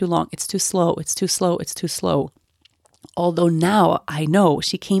taking too long. It's too slow. It's too slow. It's too slow. Although now I know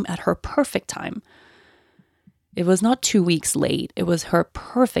she came at her perfect time. It was not 2 weeks late. It was her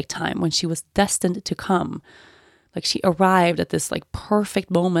perfect time when she was destined to come. Like she arrived at this like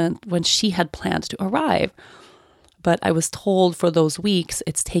perfect moment when she had planned to arrive. But I was told for those weeks,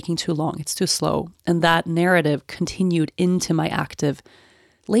 it's taking too long. It's too slow. And that narrative continued into my active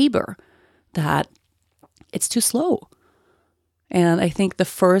labor, that it's too slow. And I think the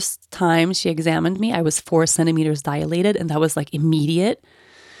first time she examined me, I was 4 centimeters dilated, and that was like immediate.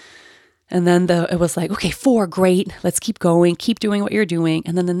 And then it was like, okay, 4, great. Let's keep going. Keep doing what you're doing.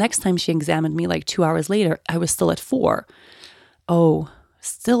 And then the next time she examined me, like 2 hours later, I was still at 4. Oh,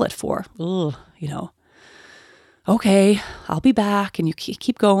 still at 4. Ugh, Okay, I'll be back. And you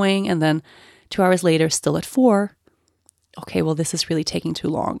keep going. And then 2 hours later, still at 4. Okay, well, this is really taking too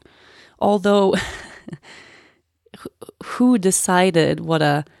long. Although, who decided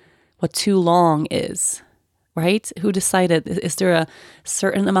what too long is? Right? Who decided? Is there a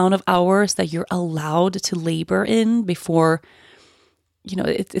certain amount of hours that you're allowed to labor in before,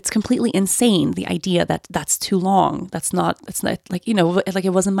 it's completely insane. The idea that that's too long. That's not like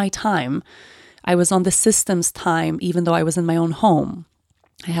it wasn't my time. I was on the system's time, even though I was in my own home.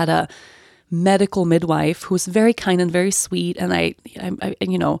 I had a medical midwife who was very kind and very sweet. And I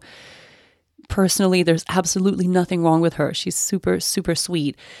personally, there's absolutely nothing wrong with her. She's super, super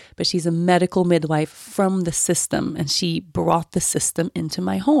sweet, but she's a medical midwife from the system, and she brought the system into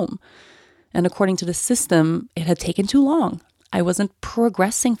my home. And according to the system, it had taken too long. I wasn't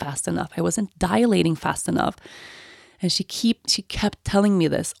progressing fast enough. I wasn't dilating fast enough. And she kept telling me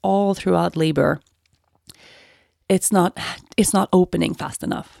this all throughout labor. It's not opening fast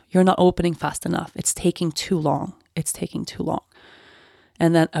enough. You're not opening fast enough. It's taking too long. It's taking too long.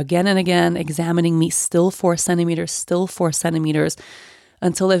 And then again and again, examining me, still 4 centimeters,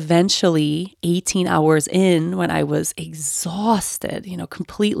 until eventually 18 hours in, when I was exhausted,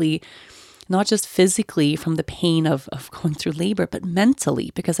 completely, not just physically from the pain of going through labor, but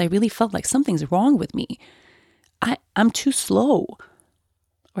mentally, because I really felt like something's wrong with me. I'm too slow,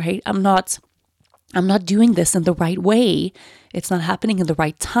 right? I'm not doing this in the right way. It's not happening in the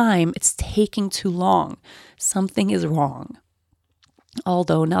right time. It's taking too long. Something is wrong.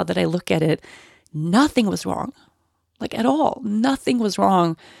 Although now that I look at it, nothing was wrong, like at all. Nothing was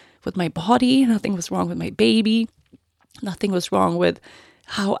wrong with my body. Nothing was wrong with my baby. Nothing was wrong with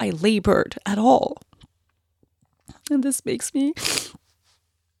how I labored at all. And this makes me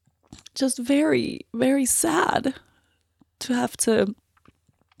just very, very sad to have to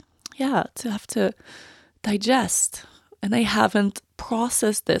digest. And I haven't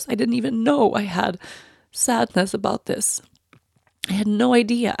processed this. I didn't even know I had sadness about this. I had no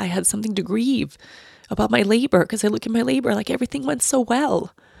idea I had something to grieve about my labor, because I look at my labor like everything went so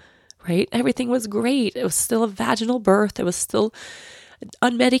well, right? Everything was great. It was still a vaginal birth. It was still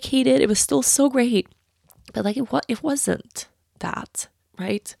unmedicated. It was still so great. But it wasn't that,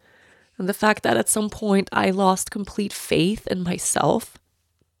 right? And the fact that at some point I lost complete faith in myself.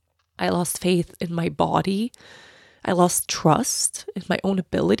 I lost faith in my body. I lost trust in my own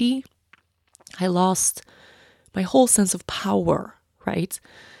ability. I lost my whole sense of power, right?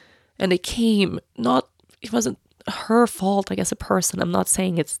 And it wasn't her fault, I guess, a person. I'm not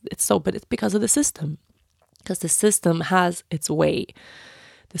saying it's so, but it's because of the system. Because the system has its way.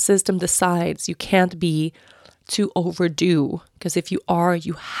 The system decides you can't be too overdue. Because if you are,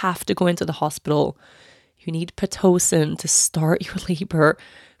 you have to go into the hospital. You need Pitocin to start your labor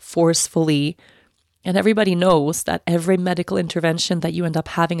forcefully. And everybody knows that every medical intervention that you end up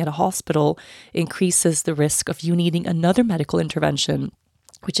having at a hospital increases the risk of you needing another medical intervention,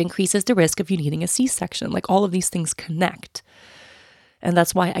 which increases the risk of you needing a C-section. Like all of these things connect. And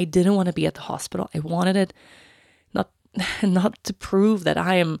that's why I didn't want to be at the hospital. I wanted it not to prove that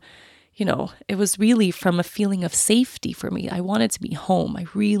I am, it was really from a feeling of safety for me. I wanted to be home. I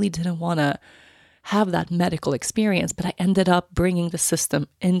really didn't want to have that medical experience, but I ended up bringing the system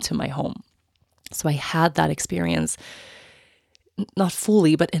into my home. So I had that experience, not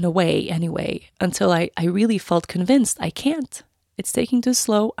fully, but in a way anyway, until I really felt convinced I can't. It's taking too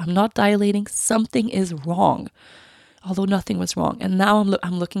slow. I'm not dilating. Something is wrong, although nothing was wrong. And now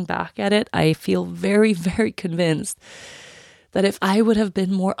I'm looking back at it. I feel very, very convinced that if I would have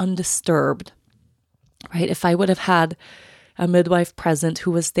been more undisturbed, right? If I would have had a midwife present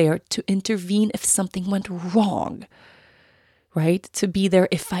who was there to intervene if something went wrong, right? To be there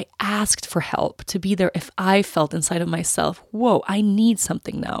if I asked for help, to be there if I felt inside of myself, whoa, I need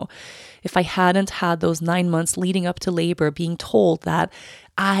something now. If I hadn't had those 9 months leading up to labor being told that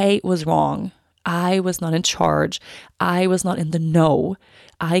I was wrong, I was not in charge, I was not in the know,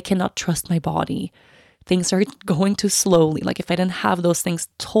 I cannot trust my body, things are going too slowly. Like if I didn't have those things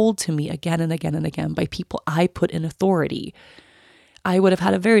told to me again and again and again by people I put in authority, I would have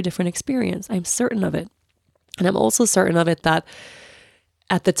had a very different experience. I'm certain of it. And I'm also certain of it that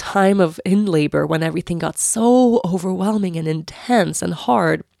at the time of in labor, when everything got so overwhelming and intense and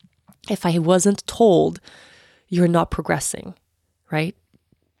hard, if I wasn't told, you're not progressing, right?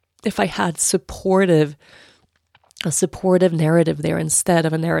 If I had a supportive narrative there instead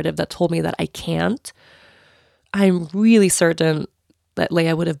of a narrative that told me that I can't, I'm really certain that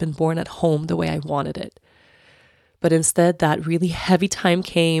Leia would have been born at home the way I wanted it. But instead, that really heavy time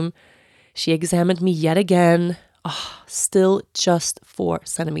came. She examined me yet again, still just 4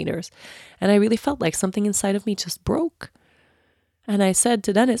 centimeters. And I really felt like something inside of me just broke. And I said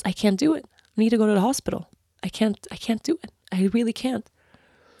to Dennis, I can't do it. I need to go to the hospital. I can't do it. I really can't.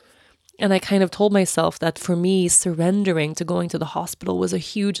 And I kind of told myself that for me, surrendering to going to the hospital was a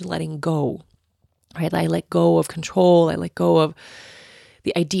huge letting go, right? I let go of control. I let go of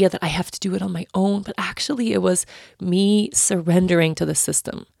the idea that I have to do it on my own. But actually, it was me surrendering to the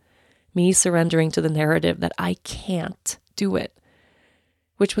system. Me surrendering to the narrative that I can't do it,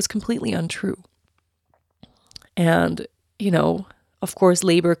 which was completely untrue. And, of course,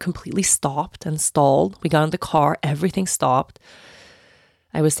 labor completely stopped and stalled. We got in the car, everything stopped.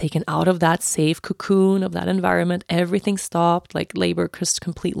 I was taken out of that safe cocoon of that environment. Everything stopped, like labor just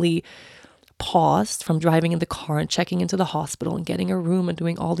completely paused from driving in the car and checking into the hospital and getting a room and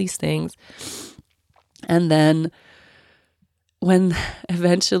doing all these things. And then when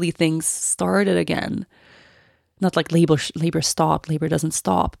eventually things started again, not like labor stopped, labor doesn't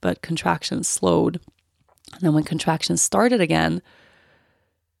stop, but contractions slowed. And then when contractions started again,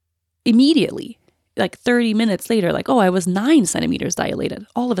 immediately, like 30 minutes later, like, I was 9 centimeters dilated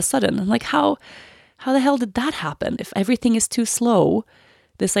all of a sudden. I'm like, how the hell did that happen? If everything is too slow,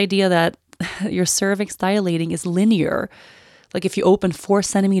 this idea that your cervix dilating is linear. Like if you open 4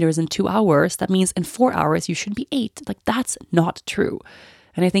 centimeters in 2 hours, that means in 4 hours you should be 8. Like that's not true.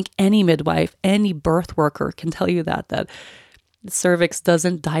 And I think any midwife, any birth worker can tell you that the cervix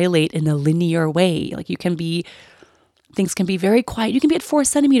doesn't dilate in a linear way. Like things can be very quiet. You can be at 4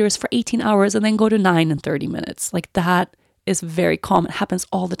 centimeters for 18 hours and then go to 9 in 30 minutes. Like that is very common. It happens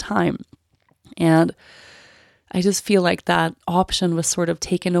all the time. And I just feel like that option was sort of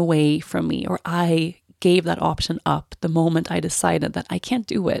taken away from me, or I gave that option up the moment I decided that I can't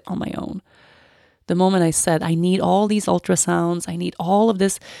do it on my own. The moment I said, I need all these ultrasounds, I need all of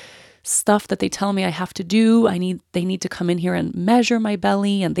this stuff that they tell me I have to do. They need to come in here and measure my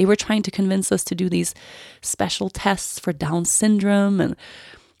belly. And they were trying to convince us to do these special tests for Down syndrome and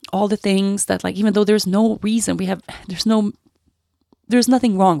all the things that, like, even though there's no reason, there's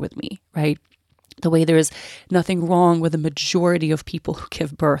nothing wrong with me, right? The way there is nothing wrong with the majority of people who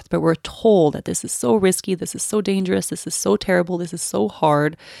give birth, but we're told that this is so risky, this is so dangerous, this is so terrible, this is so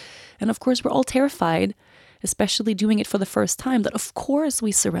hard. And of course, we're all terrified, especially doing it for the first time, that of course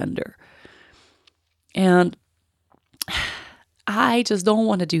we surrender. And I just don't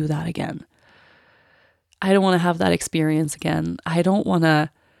want to do that again. I don't want to have that experience again. I don't want to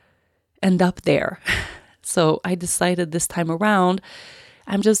end up there. So I decided this time around,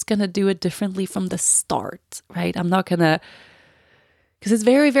 I'm just going to do it differently from the start, right? I'm not going to, because it's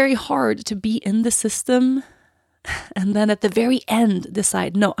very, very hard to be in the system and then at the very end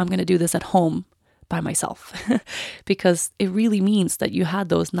decide, no, I'm going to do this at home by myself. Because it really means that you had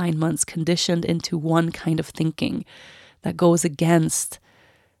those 9 months conditioned into one kind of thinking that goes against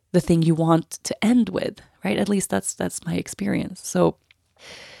the thing you want to end with, right? At least that's my experience. So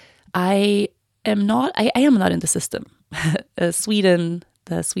I am not in the system. Sweden,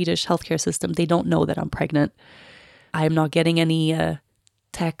 the Swedish healthcare system, they don't know that I'm pregnant. I am not getting any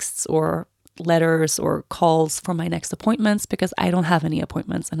texts or letters or calls for my next appointments because I don't have any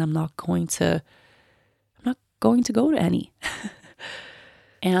appointments and I'm not going to go to any.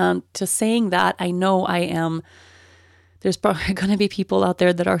 And just saying that, I know there's probably going to be people out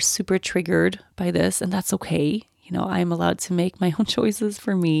there that are super triggered by this, and that's okay. I'm allowed to make my own choices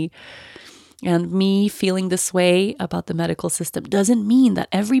for me. And me feeling this way about the medical system doesn't mean that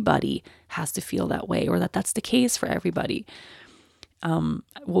everybody has to feel that way or that that's the case for everybody.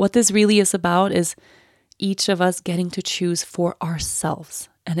 What this really is about is each of us getting to choose for ourselves.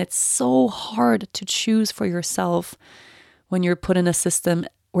 And it's so hard to choose for yourself when you're put in a system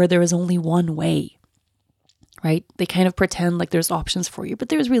where there is only one way, right? They kind of pretend like there's options for you, but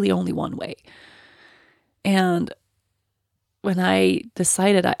there's really only one way. And when I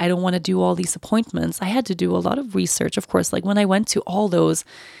decided I don't want to do all these appointments, I had to do a lot of research, of course. Like when I went to all those,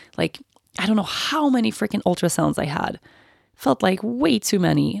 I don't know how many freaking ultrasounds I had. Felt like way too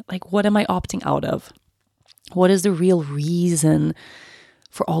many. Like, what am I opting out of? What is the real reason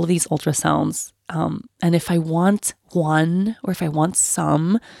for all of these ultrasounds? And if I want one or if I want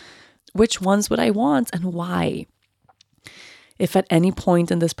some, which ones would I want and why? If at any point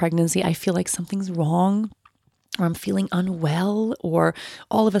in this pregnancy I feel like something's wrong, or I'm feeling unwell, or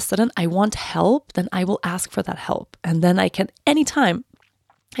all of a sudden I want help, then I will ask for that help. And then anytime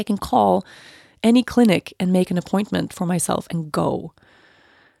I can call any clinic and make an appointment for myself and go.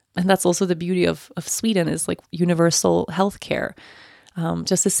 And that's also the beauty of Sweden is like universal healthcare.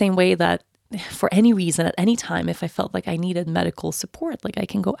 Just the same way that for any reason, at any time, if I felt like I needed medical support, like I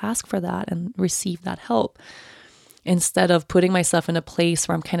can go ask for that and receive that help. Instead of putting myself in a place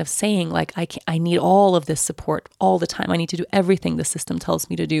where I'm kind of saying like, I need all of this support all the time. I need to do everything the system tells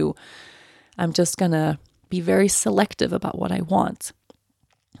me to do. I'm just going to be very selective about what I want.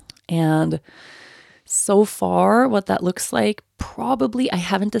 And so far, what that looks like, probably I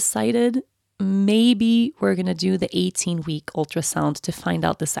haven't decided. Maybe we're going to do the 18-week ultrasound to find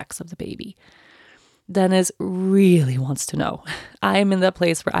out the sex of the baby. Dennis really wants to know. I'm in that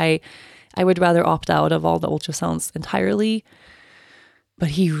place where I would rather opt out of all the ultrasounds entirely,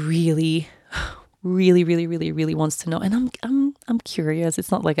 but he really, really, really, really, really wants to know. And I'm curious.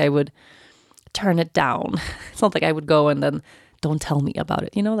 It's not like I would turn it down. It's not like I would go and then don't tell me about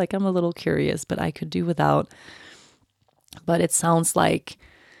it. Like I'm a little curious, but I could do without. But it sounds like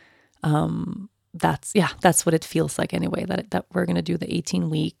that's what it feels like anyway, that we're going to do the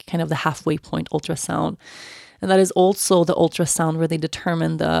 18-week, kind of the halfway point ultrasound. And that is also the ultrasound where they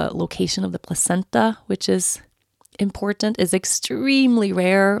determine the location of the placenta, which is important, is extremely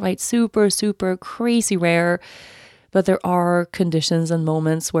rare, right? Super, super crazy rare. But there are conditions and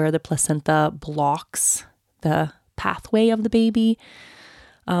moments where the placenta blocks the pathway of the baby,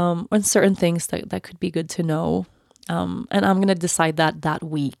 and certain things that could be good to know. And I'm going to decide that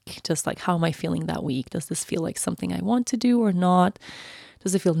week, just like, how am I feeling that week? Does this feel like something I want to do or not?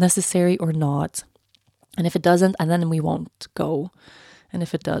 Does it feel necessary or not? And if it doesn't, and then we won't go. And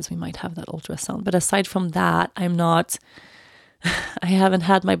if it does, we might have that ultrasound. But aside from that, I haven't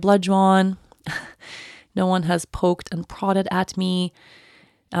had my blood drawn. No one has poked and prodded at me.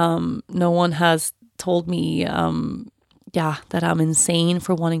 No one has told me, that I'm insane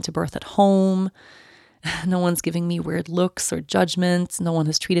for wanting to birth at home. No one's giving me weird looks or judgments. No one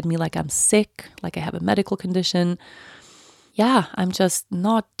has treated me like I'm sick, like I have a medical condition. Yeah, I'm just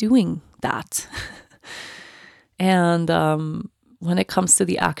not doing that. And when it comes to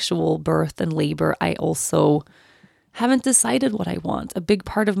the actual birth and labor, I also haven't decided what I want. A big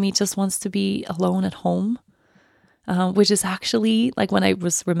part of me just wants to be alone at home, which is actually, like, when I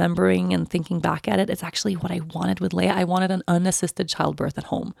was remembering and thinking back at it, it's actually what I wanted with Leia. I wanted an unassisted childbirth at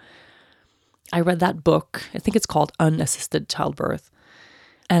home. I read that book. I think it's called Unassisted Childbirth.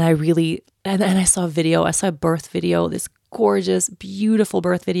 And I saw a birth video, this gorgeous, beautiful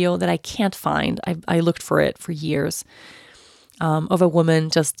birth video that I can't find. I looked for it for years, of a woman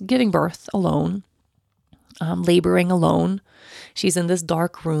just giving birth alone, laboring alone. She's in this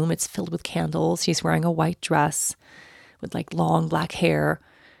dark room. It's filled with candles. She's wearing a white dress with like long black hair.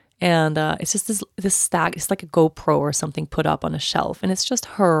 And it's just this stack. It's like a GoPro or something put up on a shelf. And it's just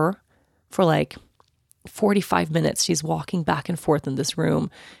her for like 45 minutes. She's walking back and forth in this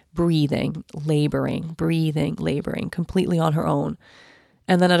room, breathing, laboring, completely on her own.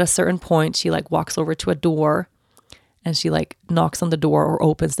 And then at a certain point, she like walks over to a door and she like knocks on the door or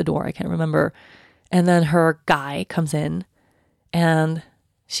opens the door. I can't remember. And then her guy comes in and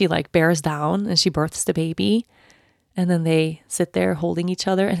she like bears down and she births the baby. And then they sit there holding each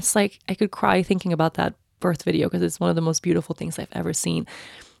other. And it's like, I could cry thinking about that birth video because it's one of the most beautiful things I've ever seen.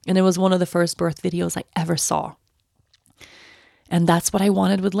 And it was one of the first birth videos I ever saw. And that's what I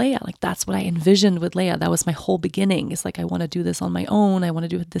wanted with Leia. Like, that's what I envisioned with Leia. That was my whole beginning. It's like, I want to do this on my own. I want to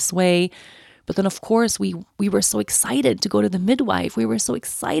do it this way. But then, of course, we were so excited to go to the midwife. We were so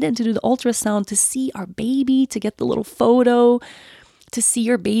excited to do the ultrasound, to see our baby, to get the little photo, to see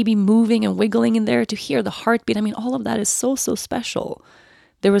your baby moving and wiggling in there, to hear the heartbeat. I mean, all of that is so, so special.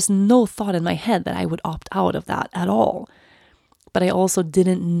 There was no thought in my head that I would opt out of that at all. But I also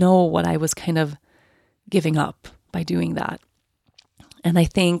didn't know what I was kind of giving up by doing that. And I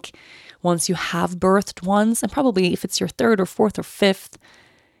think once you have birthed once, and probably if it's your third or fourth or fifth,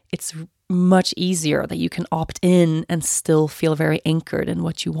 it's much easier that you can opt in and still feel very anchored in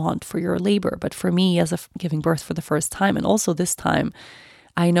what you want for your labor. But for me, as giving birth for the first time, and also this time,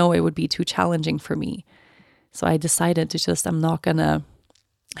 I know it would be too challenging for me. So I decided to just, I'm not gonna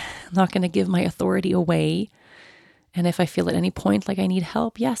give my authority away. And if I feel at any point like I need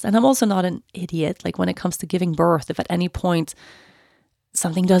help, yes. And I'm also not an idiot. Like when it comes to giving birth, if at any point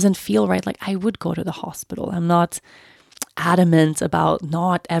something doesn't feel right, like I would go to the hospital. I'm not adamant about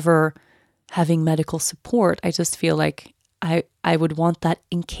not ever having medical support. I just feel like I would want that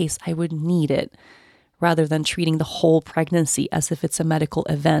in case I would need it, rather than treating the whole pregnancy as if it's a medical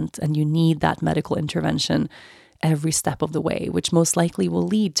event and you need that medical intervention every step of the way, which most likely will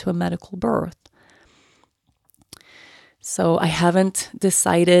lead to a medical birth. So I haven't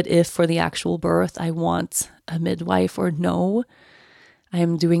decided if for the actual birth I want a midwife or no. I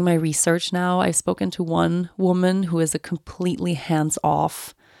am doing my research now. I've spoken to one woman who is a completely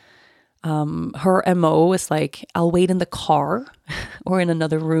hands-off. Her MO is like, I'll wait in the car or in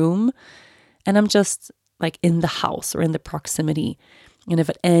another room, and I'm just like in the house or in the proximity. And if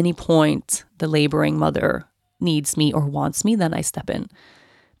at any point the laboring mother needs me or wants me, then I step in,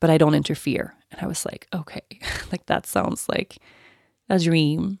 but I don't interfere. And I was like, okay, like that sounds like a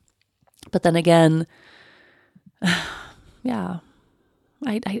dream. But then again, yeah,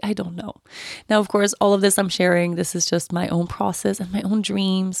 I don't know. Now, of course, all of this I'm sharing, this is just my own process and my own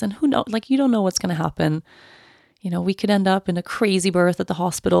dreams. And who knows, like, you don't know what's going to happen. You know, we could end up in a crazy birth at the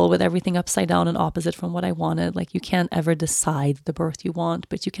hospital with everything upside down and opposite from what I wanted. Like, you can't ever decide the birth you want,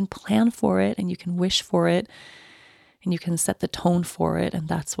 but you can plan for it and you can wish for it and you can set the tone for it. And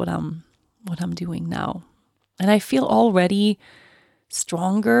that's what I'm doing now. And I feel already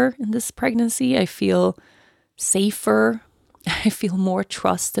stronger in this pregnancy. I feel safer. I feel more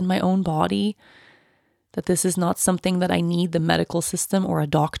trust in my own body, that this is not something that I need the medical system or a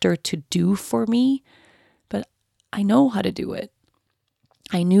doctor to do for me, but I know how to do it.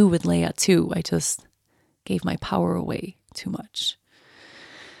 I knew with Leia too. I just gave my power away too much.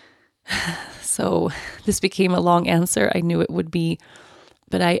 So this became a long answer. I knew it would be,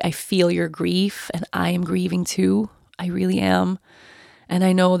 but I feel your grief and I am grieving too. I really am. And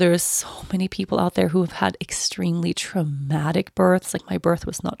I know there's so many people out there who have had extremely traumatic births. Like my birth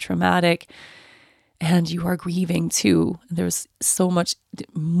was not traumatic. And you are grieving too. There's so much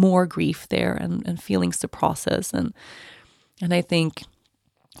more grief there and feelings to process. And I think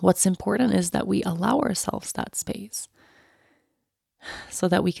what's important is that we allow ourselves that space so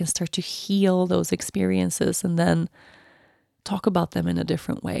that we can start to heal those experiences and then talk about them in a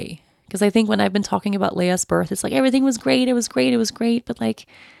different way. Because I think when I've been talking about Leia's birth, it's like everything was great, it was great, but like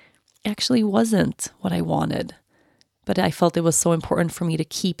it actually wasn't what I wanted. But I felt it was so important for me to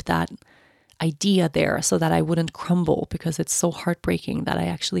keep that idea there so that I wouldn't crumble, because it's so heartbreaking that I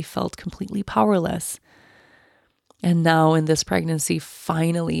actually felt completely powerless. And now in this pregnancy,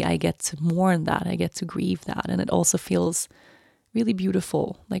 finally, I get to mourn that, I get to grieve that. And it also feels really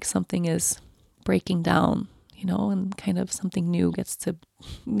beautiful, like something is breaking down, you know, and kind of something new gets to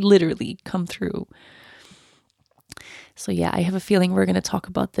literally come through. So yeah, I have a feeling we're going to talk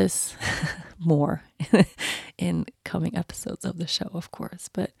about this more in coming episodes of the show, of course.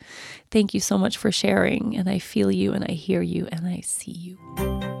 But thank you so much for sharing. And I feel you and I hear you and I see you.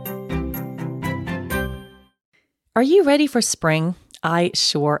 Are you ready for spring? I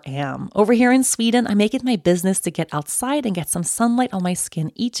sure am. Over here in Sweden, I make it my business to get outside and get some sunlight on my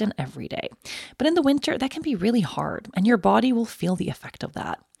skin each and every day. But in the winter, that can be really hard, and your body will feel the effect of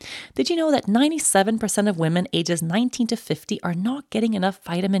that. Did you know that 97% of women ages 19 to 50 are not getting enough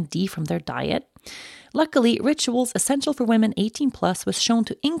vitamin D from their diet? Luckily, Ritual's Essential for Women 18 Plus was shown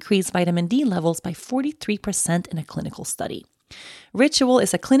to increase vitamin D levels by 43% in a clinical study. Ritual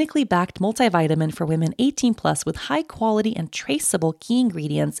is a clinically backed multivitamin for women 18 plus with high quality and traceable key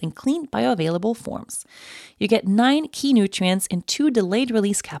ingredients in clean bioavailable forms. You get 9 key nutrients in 2 delayed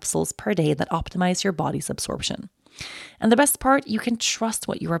release capsules per day that optimize your body's absorption. And the best part, you can trust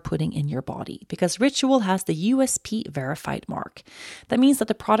what you are putting in your body because Ritual has the USP verified mark. That means that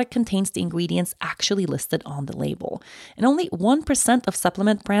the product contains the ingredients actually listed on the label. And only 1% of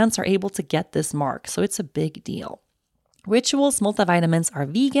supplement brands are able to get this mark, so it's a big deal. Ritual's multivitamins are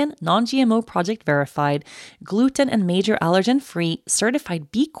vegan, non-GMO project verified, gluten and major allergen free,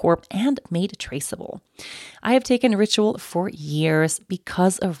 certified B Corp, and made traceable. I have taken Ritual for years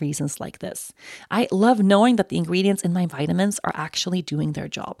because of reasons like this. I love knowing that the ingredients in my vitamins are actually doing their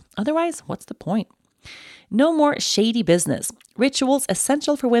job. Otherwise, what's the point? No more shady business. Ritual's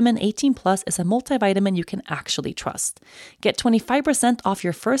Essential for Women 18 Plus is a multivitamin you can actually trust. Get 25% off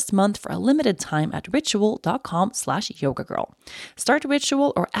your first month for a limited time at ritual.com/yogagirl. Start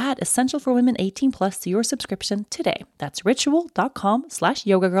Ritual or add Essential for Women 18 Plus to your subscription today. That's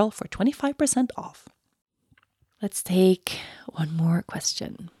ritual.com/yogagirl for 25% off. Let's take one more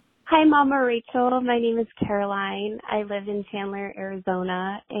question. Hi, Mama Rachel. My name is Caroline. I live in Chandler,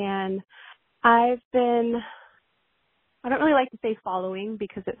 Arizona, and I don't really like to say following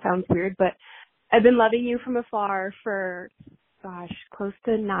because it sounds weird, but I've been loving you from afar for, close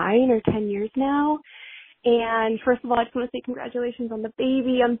to 9 or 10 years now. And first of all, I just want to say congratulations on the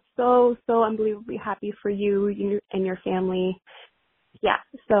baby. I'm so unbelievably happy for you and your family. Yeah.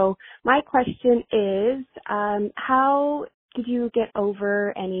 So my question is, how did you get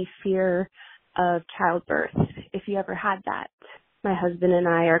over any fear of childbirth, if you ever had that? My husband and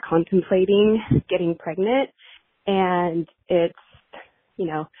I are contemplating getting pregnant, and it's,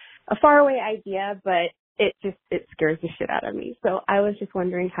 a faraway idea, but it scares the shit out of me. So I was just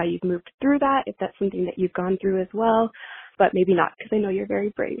wondering how you've moved through that, if that's something that you've gone through as well, but maybe not, because I know you're very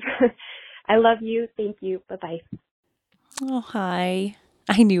brave. I love you. Thank you. Bye-bye. Oh, hi.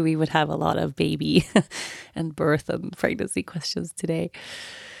 I knew we would have a lot of baby and birth and pregnancy questions today.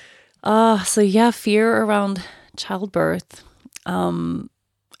 Fear around childbirth.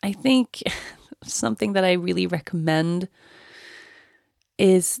 I think something that I really recommend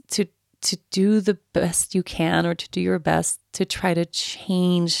is to do the best you can, or to do your best to try to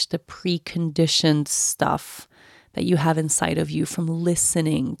change the preconditioned stuff that you have inside of you from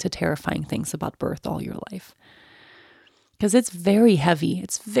listening to terrifying things about birth all your life. Because it's very heavy.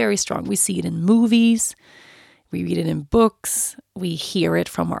 It's very strong. We see it in movies. We read it in books. We hear it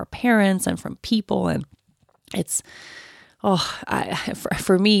from our parents and from people. And it's,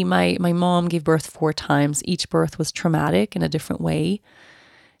 for me, my mom gave birth 4 times. Each birth was traumatic in a different way.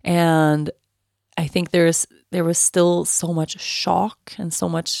 And I think there was still so much shock and so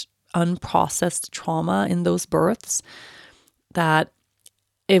much unprocessed trauma in those births that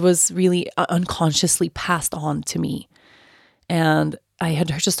it was really unconsciously passed on to me. And I had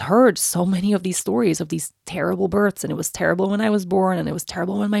just heard so many of these stories of these terrible births. And it was terrible when I was born, and it was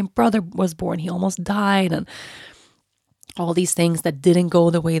terrible when my brother was born. He almost died, and all these things that didn't go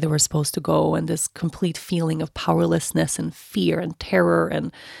the way they were supposed to go, and this complete feeling of powerlessness and fear and terror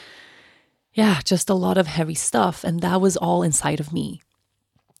and just a lot of heavy stuff. And that was all inside of me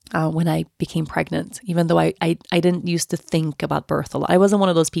when I became pregnant, even though I didn't used to think about birth a lot. I wasn't one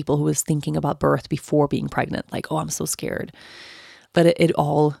of those people who was thinking about birth before being pregnant, like, oh, I'm so scared. But it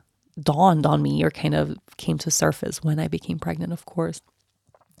all dawned on me, or kind of came to surface when I became pregnant, of course.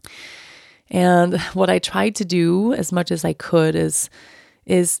 And what I tried to do as much as I could is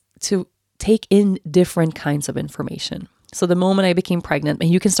to take in different kinds of information. So the moment I became pregnant,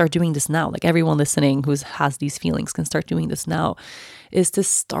 and you can start doing this now, like everyone listening who has these feelings can start doing this now, is to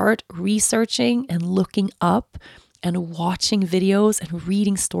start researching and looking up and watching videos and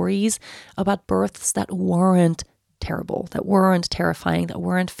reading stories about births that weren't terrible, that weren't terrifying, that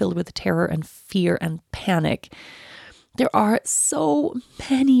weren't filled with terror and fear and panic. There are so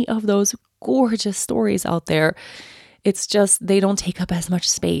many of those gorgeous stories out there. It's just they don't take up as much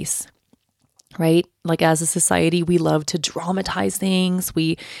space, right? Like, as a society, we love to dramatize things.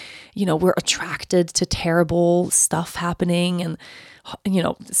 We're attracted to terrible stuff happening, and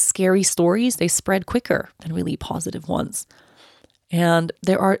scary stories, they spread quicker than really positive ones. And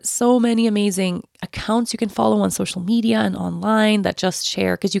there are so many amazing accounts you can follow on social media and online that just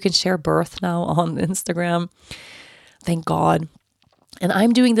share, because you can share birth now on Instagram. Thank God. And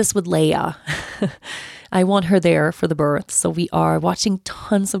I'm doing this with Leia. I want her there for the birth. So we are watching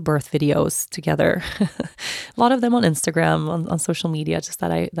tons of birth videos together. A lot of them on Instagram, on social media, just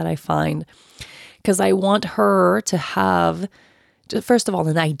that I find. Because I want her to have, first of all,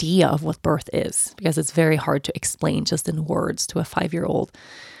 an idea of what birth is, because it's very hard to explain just in words to a 5-year-old.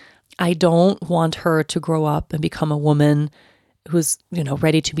 I don't want her to grow up and become a woman who's,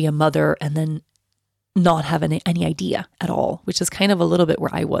 ready to be a mother and then not have any idea at all, which is kind of a little bit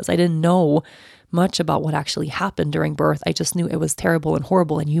where I was. I didn't know much about what actually happened during birth. I just knew it was terrible and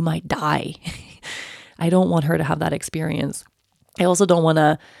horrible and you might die. I don't want her to have that experience. I also don't want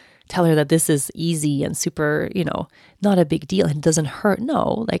to tell her that this is easy and super, not a big deal and it doesn't hurt.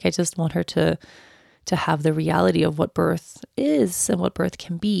 No, I just want her to have the reality of what birth is and what birth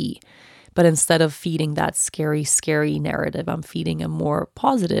can be. But instead of feeding that scary, scary narrative, I'm feeding a more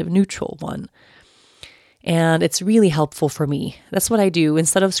positive, neutral one. And it's really helpful for me. That's what I do.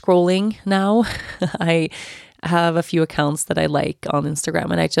 Instead of scrolling now, I have a few accounts that I like on Instagram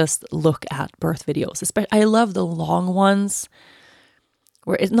and I just look at birth videos. I love the long ones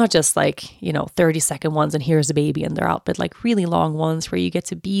where it's not just 30-second ones and here's a baby and they're out, but really long ones where you get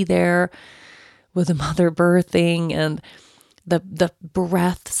to be there with the mother birthing and the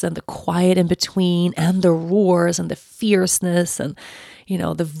breaths and the quiet in between and the roars and the fierceness and,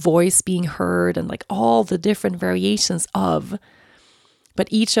 the voice being heard and all the different variations of, but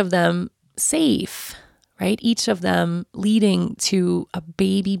each of them safe, right? Each of them leading to a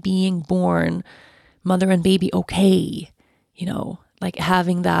baby being born, mother and baby okay,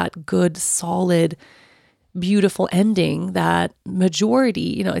 having that good, solid, beautiful ending that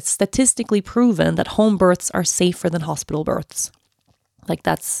majority, it's statistically proven that home births are safer than hospital births.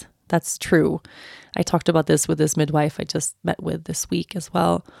 That's true. I talked about this with this midwife I just met with this week as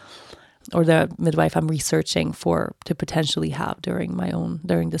well, or the midwife I'm researching to potentially have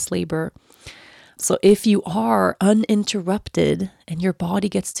during this labor. So if you are uninterrupted and your body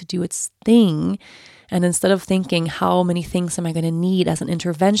gets to do its thing, and instead of thinking, how many things am I going to need as an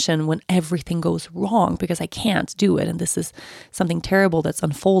intervention when everything goes wrong because I can't do it and this is something terrible that's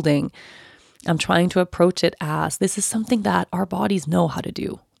unfolding, I'm trying to approach it as this is something that our bodies know how to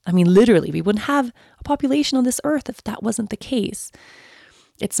do. I mean, literally, we wouldn't have a population on this earth if that wasn't the case.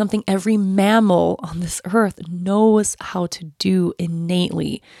 It's something every mammal on this earth knows how to do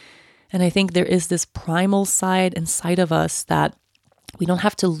innately. And I think there is this primal side inside of us that we don't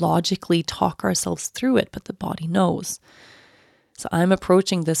have to logically talk ourselves through it, but the body knows. So I'm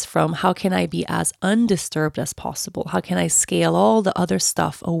approaching this from how can I be as undisturbed as possible? How can I scale all the other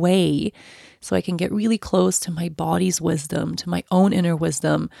stuff away so I can get really close to my body's wisdom, to my own inner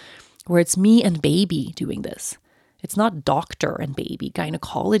wisdom, where it's me and baby doing this. It's not doctor and baby,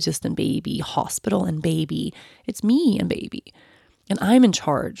 gynecologist and baby, hospital and baby. It's me and baby. And I'm in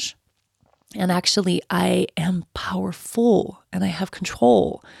charge. And actually, I am powerful and I have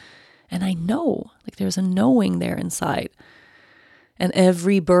control. And I know, there's a knowing there inside. And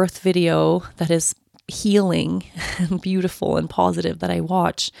every birth video that is healing and beautiful and positive that I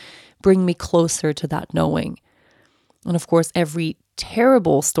watch bring me closer to that knowing. And of course, every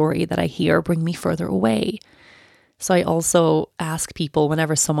terrible story that I hear bring me further away. So I also ask people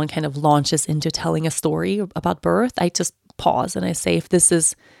whenever someone kind of launches into telling a story about birth, I just pause and I say, if this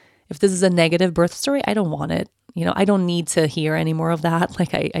is a negative birth story, I don't want it. I don't need to hear any more of that.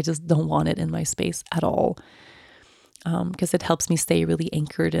 I just don't want it in my space at all. Because it helps me stay really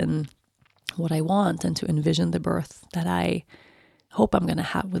anchored in what I want and to envision the birth that I hope I'm going to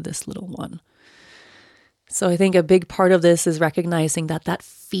have with this little one. So I think a big part of this is recognizing that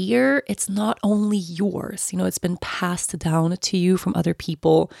fear, it's not only yours. It's been passed down to you from other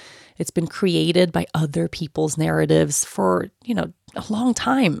people. It's been created by other people's narratives for, a long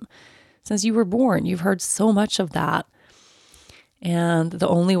time. Since you were born, you've heard so much of that. And the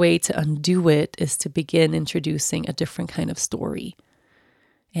only way to undo it is to begin introducing a different kind of story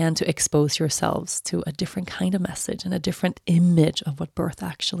and to expose yourselves to a different kind of message and a different image of what birth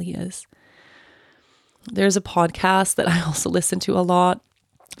actually is. There's a podcast that I also listen to a lot,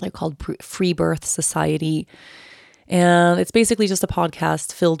 called Free Birth Society. And it's basically just a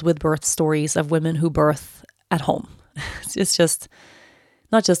podcast filled with birth stories of women who birth at home. It's just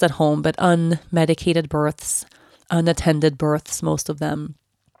not just at home, but unmedicated births, unattended births, most of them.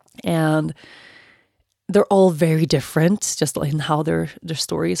 And they're all very different, just in how their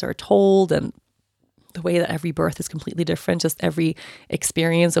stories are told and the way that every birth is completely different. Just every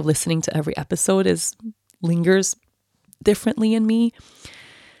experience of listening to every episode lingers differently in me.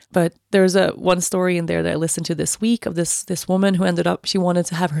 But there's one story in there that I listened to this week of this woman who ended up, she wanted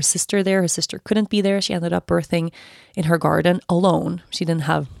to have her sister there. Her sister couldn't be there. She ended up birthing in her garden alone. She didn't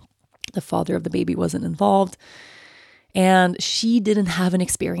have, the father of the baby wasn't involved. And she didn't have an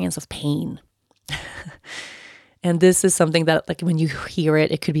experience of pain. And this is something that, like, when you hear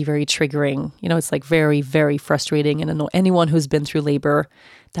it, it could be very triggering. You know, it's like very, very frustrating. And I know anyone who's been through labor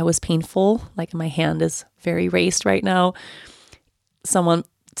that was painful, like my hand is very raised right now. Someone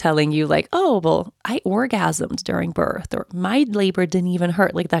telling you like, oh, well, I orgasmed during birth, or my labor didn't even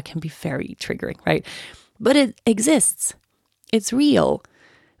hurt. Like, that can be very triggering, right? But it exists. It's real.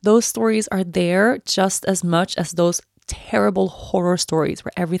 Those stories are there just as much as those terrible horror stories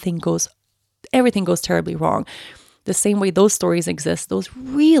where everything goes terribly wrong. The same way those stories exist, those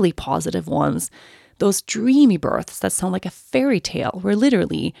really positive ones, those dreamy births that sound like a fairy tale, where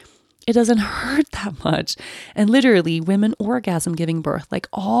literally it doesn't hurt that much. And literally women orgasm giving birth. Like,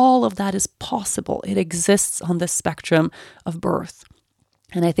 all of that is possible. It exists on the spectrum of birth.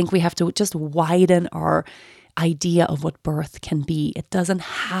 And I think we have to just widen our idea of what birth can be. It doesn't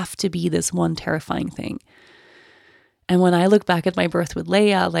have to be this one terrifying thing. And when I look back at my birth with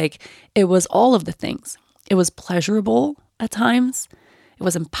Leah, like, it was all of the things. It was pleasurable at times. It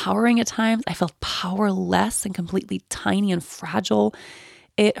was empowering at times. I felt powerless and completely tiny and fragile.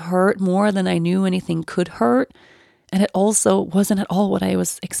 It hurt more than I knew anything could hurt. And it also wasn't at all what I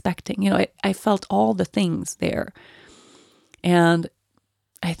was expecting. You know, I felt all the things there. And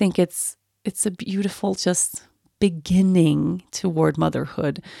I think it's a beautiful just beginning toward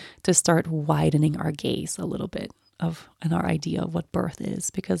motherhood to start widening our gaze a little bit and our idea of what birth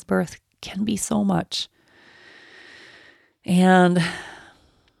is, because birth can be so much. And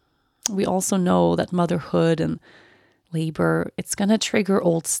we also know that motherhood and labor, it's going to trigger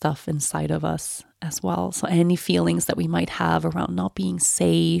old stuff inside of us as well. So any feelings that we might have around not being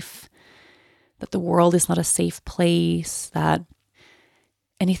safe, that the world is not a safe place, that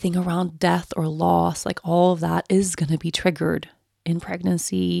anything around death or loss, like all of that is going to be triggered in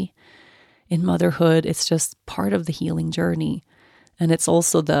pregnancy, in motherhood. It's just part of the healing journey. And it's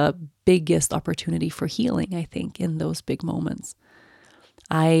also the biggest opportunity for healing, I think, in those big moments.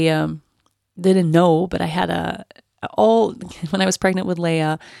 I didn't know, but I had when I was pregnant with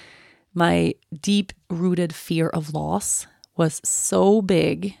Leah, my deep-rooted fear of loss was so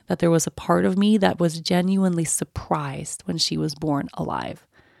big that there was a part of me that was genuinely surprised when she was born alive.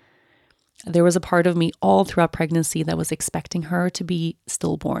 There was a part of me all throughout pregnancy that was expecting her to be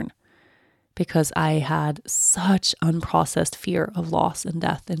stillborn, because I had such unprocessed fear of loss and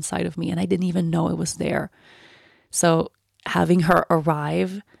death inside of me, and I didn't even know it was there. So having her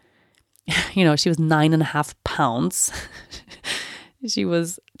arrive, you know, she was 9.5 pounds. She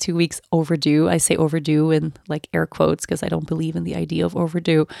was 2 weeks overdue. I say overdue in like air quotes because I don't believe in the idea of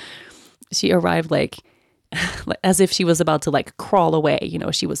overdue. She arrived like as if she was about to like crawl away. You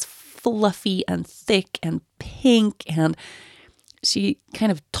know, she was fluffy and thick and pink, and she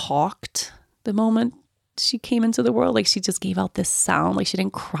kind of talked the moment she came into the world. Like, she just gave out this sound. Like, she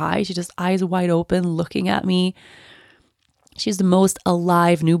didn't cry. She just eyes wide open looking at me. She's the most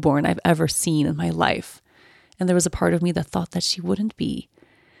alive newborn I've ever seen in my life. And there was a part of me that thought that she wouldn't be.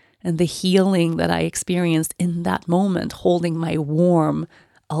 And the healing that I experienced in that moment, holding my warm,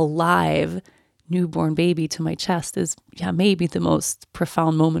 alive newborn baby to my chest, is maybe the most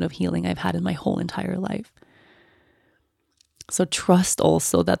profound moment of healing I've had in my whole entire life. So trust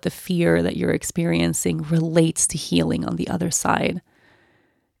also that the fear that you're experiencing relates to healing on the other side.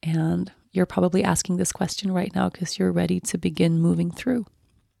 And you're probably asking this question right now because you're ready to begin moving through.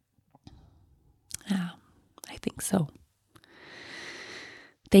 Yeah, I think so.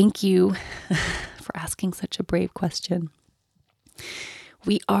 Thank you for asking such a brave question.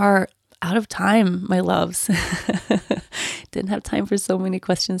 We are out of time, my loves. Didn't have time for so many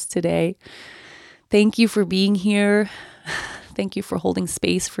questions today. Thank you for being here. Thank you for holding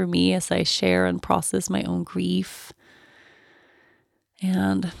space for me as I share and process my own grief.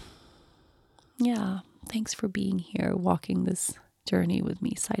 And yeah, thanks for being here, walking this journey with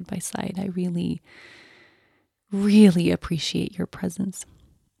me side by side. I really, really appreciate your presence.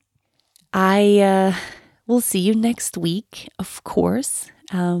 I will see you next week, of course.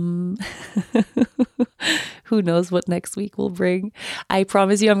 Who knows what next week will bring? I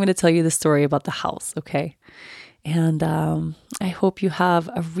promise you I'm going to tell you the story about the house, okay? And I hope you have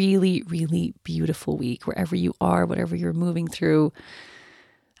a really, really beautiful week wherever you are, whatever you're moving through.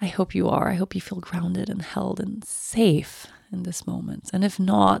 I hope you are. I hope you feel grounded and held and safe in this moment. And if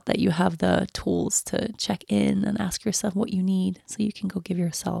not, that you have the tools to check in and ask yourself what you need so you can go give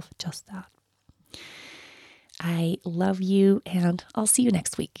yourself just that. I love you, and I'll see you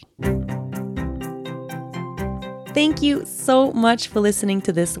next week. Thank you so much for listening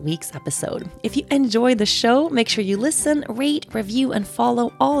to this week's episode. If you enjoyed the show, make sure you listen, rate, review, and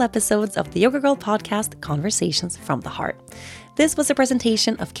follow all episodes of the Yoga Girl podcast, Conversations from the Heart. This was a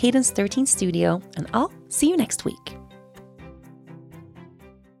presentation of Cadence 13 Studio, and I'll see you next week.